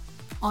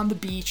on the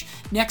beach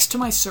next to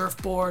my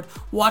surfboard,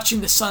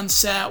 watching the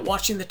sunset,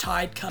 watching the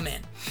tide come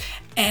in.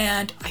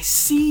 And I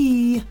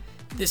see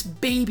this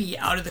baby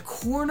out of the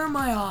corner of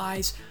my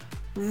eyes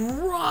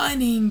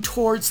running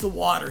towards the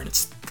water. And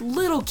it's a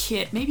little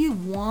kid, maybe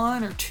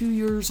 1 or 2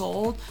 years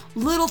old,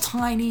 little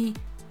tiny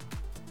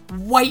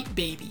white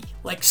baby,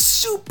 like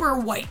super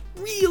white,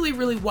 really,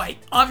 really white.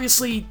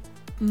 Obviously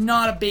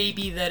not a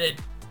baby that it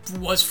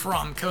was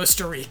from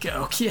Costa Rica,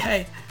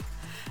 okay?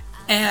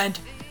 And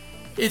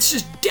it's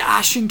just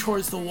dashing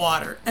towards the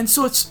water. And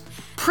so it's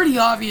pretty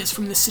obvious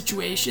from this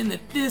situation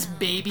that this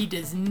baby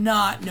does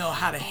not know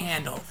how to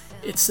handle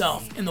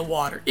itself in the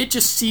water. It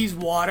just sees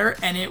water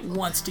and it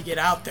wants to get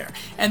out there.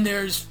 And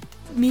there's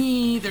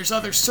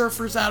other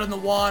surfers out in the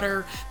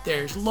water,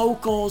 there's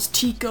locals,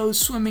 Ticos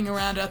swimming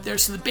around out there,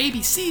 so the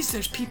baby sees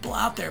there's people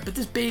out there, but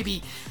this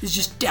baby is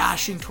just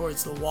dashing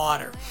towards the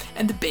water.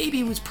 And the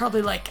baby was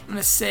probably like, I'm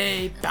gonna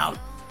say about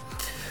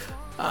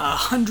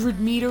 100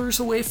 meters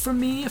away from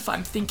me, if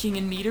I'm thinking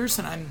in meters,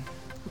 and I'm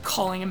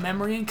recalling a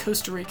memory in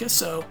Costa Rica,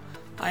 so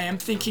I am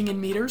thinking in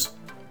meters.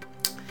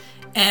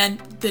 And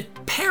the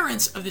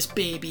parents of this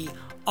baby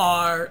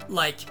are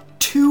like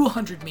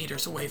 200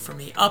 meters away from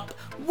me,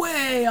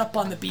 way up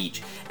on the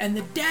beach. And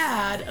the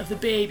dad of the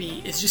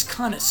baby is just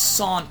kind of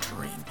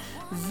sauntering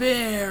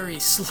very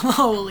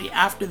slowly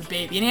after the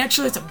baby. And he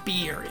actually has a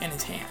beer in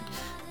his hand.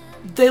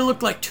 They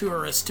look like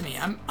tourists to me.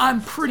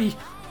 I'm pretty,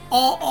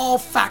 all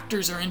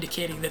factors are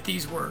indicating that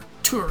these were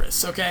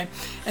tourists, okay?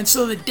 And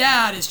so the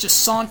dad is just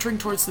sauntering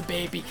towards the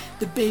baby.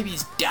 The baby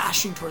is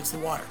dashing towards the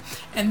water.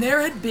 And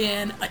there had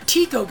been a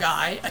Tico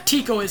guy, a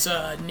Tico is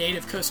a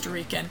native Costa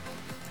Rican,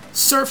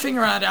 surfing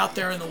around out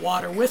there in the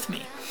water with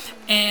me.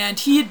 And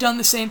he had done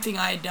the same thing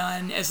I had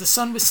done. As the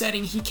sun was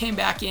setting, he came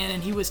back in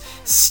and he was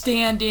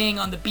standing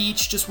on the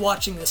beach just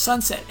watching the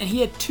sunset. And he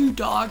had 2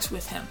 dogs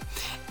with him.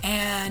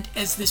 And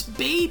as this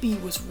baby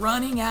was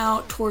running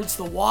out towards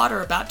the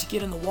water, about to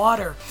get in the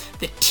water,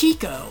 the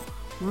Tico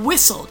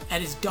whistled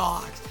at his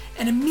dogs.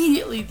 And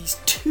immediately these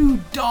 2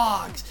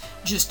 dogs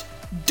just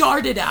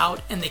darted out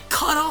and they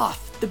cut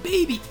off the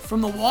baby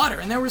from the water.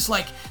 And there was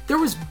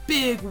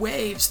big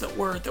waves that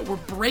were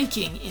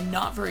breaking in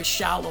not very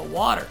shallow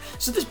water.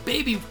 So this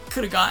baby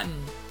could have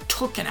gotten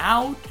taken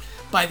out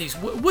by these,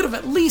 would have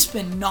at least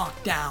been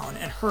knocked down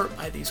and hurt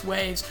by these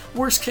waves.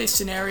 Worst case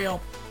scenario,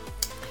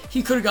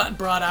 he could have gotten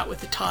brought out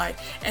with the tide.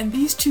 And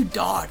these 2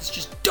 dogs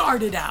just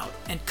darted out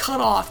and cut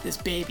off this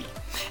baby.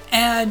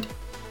 And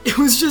it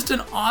was just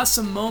an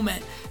awesome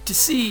moment to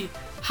see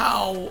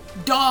how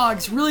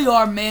dogs really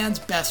are man's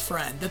best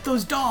friend. That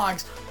those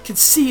dogs could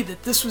see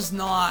that this was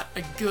not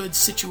a good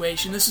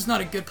situation. This is not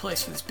a good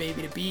place for this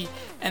baby to be.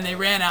 And they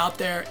ran out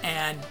there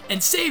and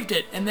saved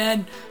it. And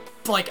then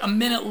like a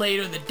minute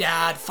later, the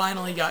dad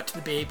finally got to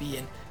the baby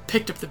and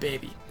picked up the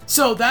baby.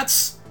 So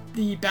that's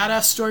the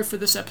badass story for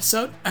this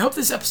episode. I hope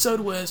this episode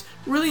was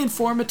really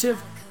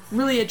informative,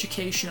 really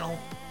educational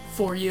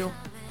for you.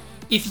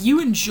 If you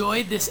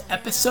enjoyed this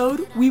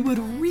episode, we would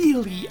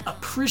really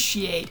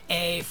appreciate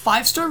a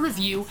 5-star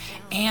review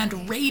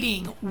and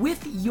rating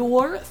with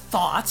your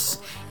thoughts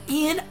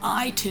in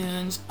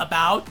iTunes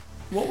about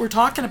what we're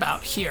talking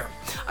about here.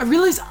 I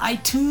realize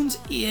iTunes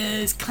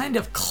is kind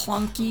of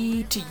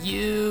clunky to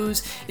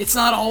use. It's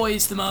not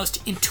always the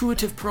most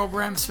intuitive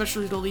program,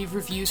 especially to leave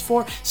reviews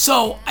for.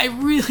 So I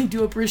really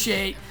do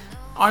appreciate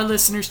our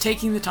listeners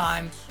taking the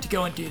time to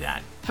go and do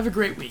that. Have a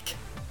great week.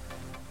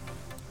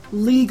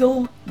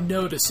 Legal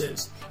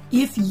notices.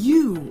 If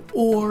you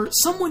or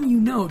someone you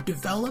know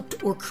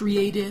developed or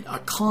created a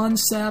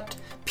concept,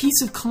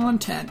 piece of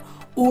content,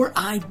 or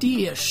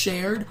idea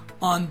shared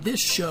on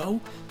this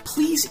show,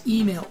 please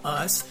email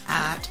us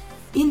at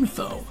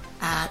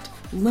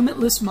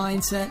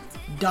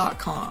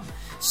info@limitlessmindset.com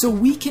so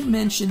we can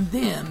mention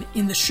them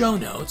in the show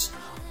notes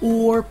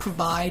or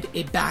provide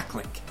a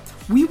backlink.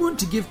 We want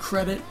to give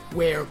credit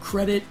where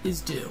credit is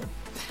due.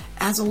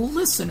 As a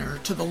listener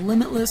to the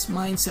Limitless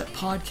Mindset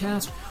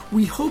podcast,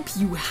 we hope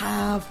you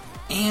have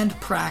and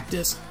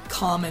practice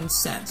common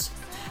sense.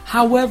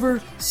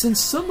 However, since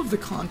some of the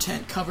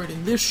content covered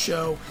in this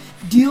show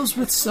deals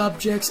with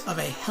subjects of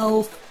a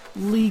health,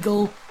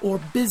 legal, or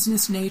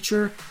business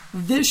nature,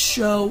 this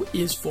show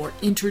is for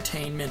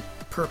entertainment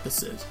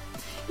purposes.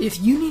 If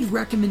you need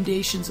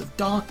recommendations of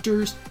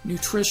doctors,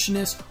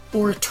 nutritionists,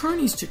 or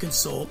attorneys to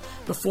consult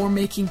before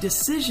making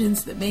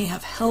decisions that may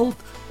have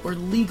health or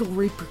legal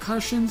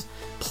repercussions,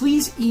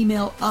 please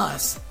email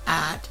us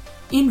at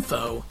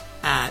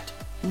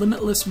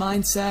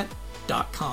info@limitlessmindset.com.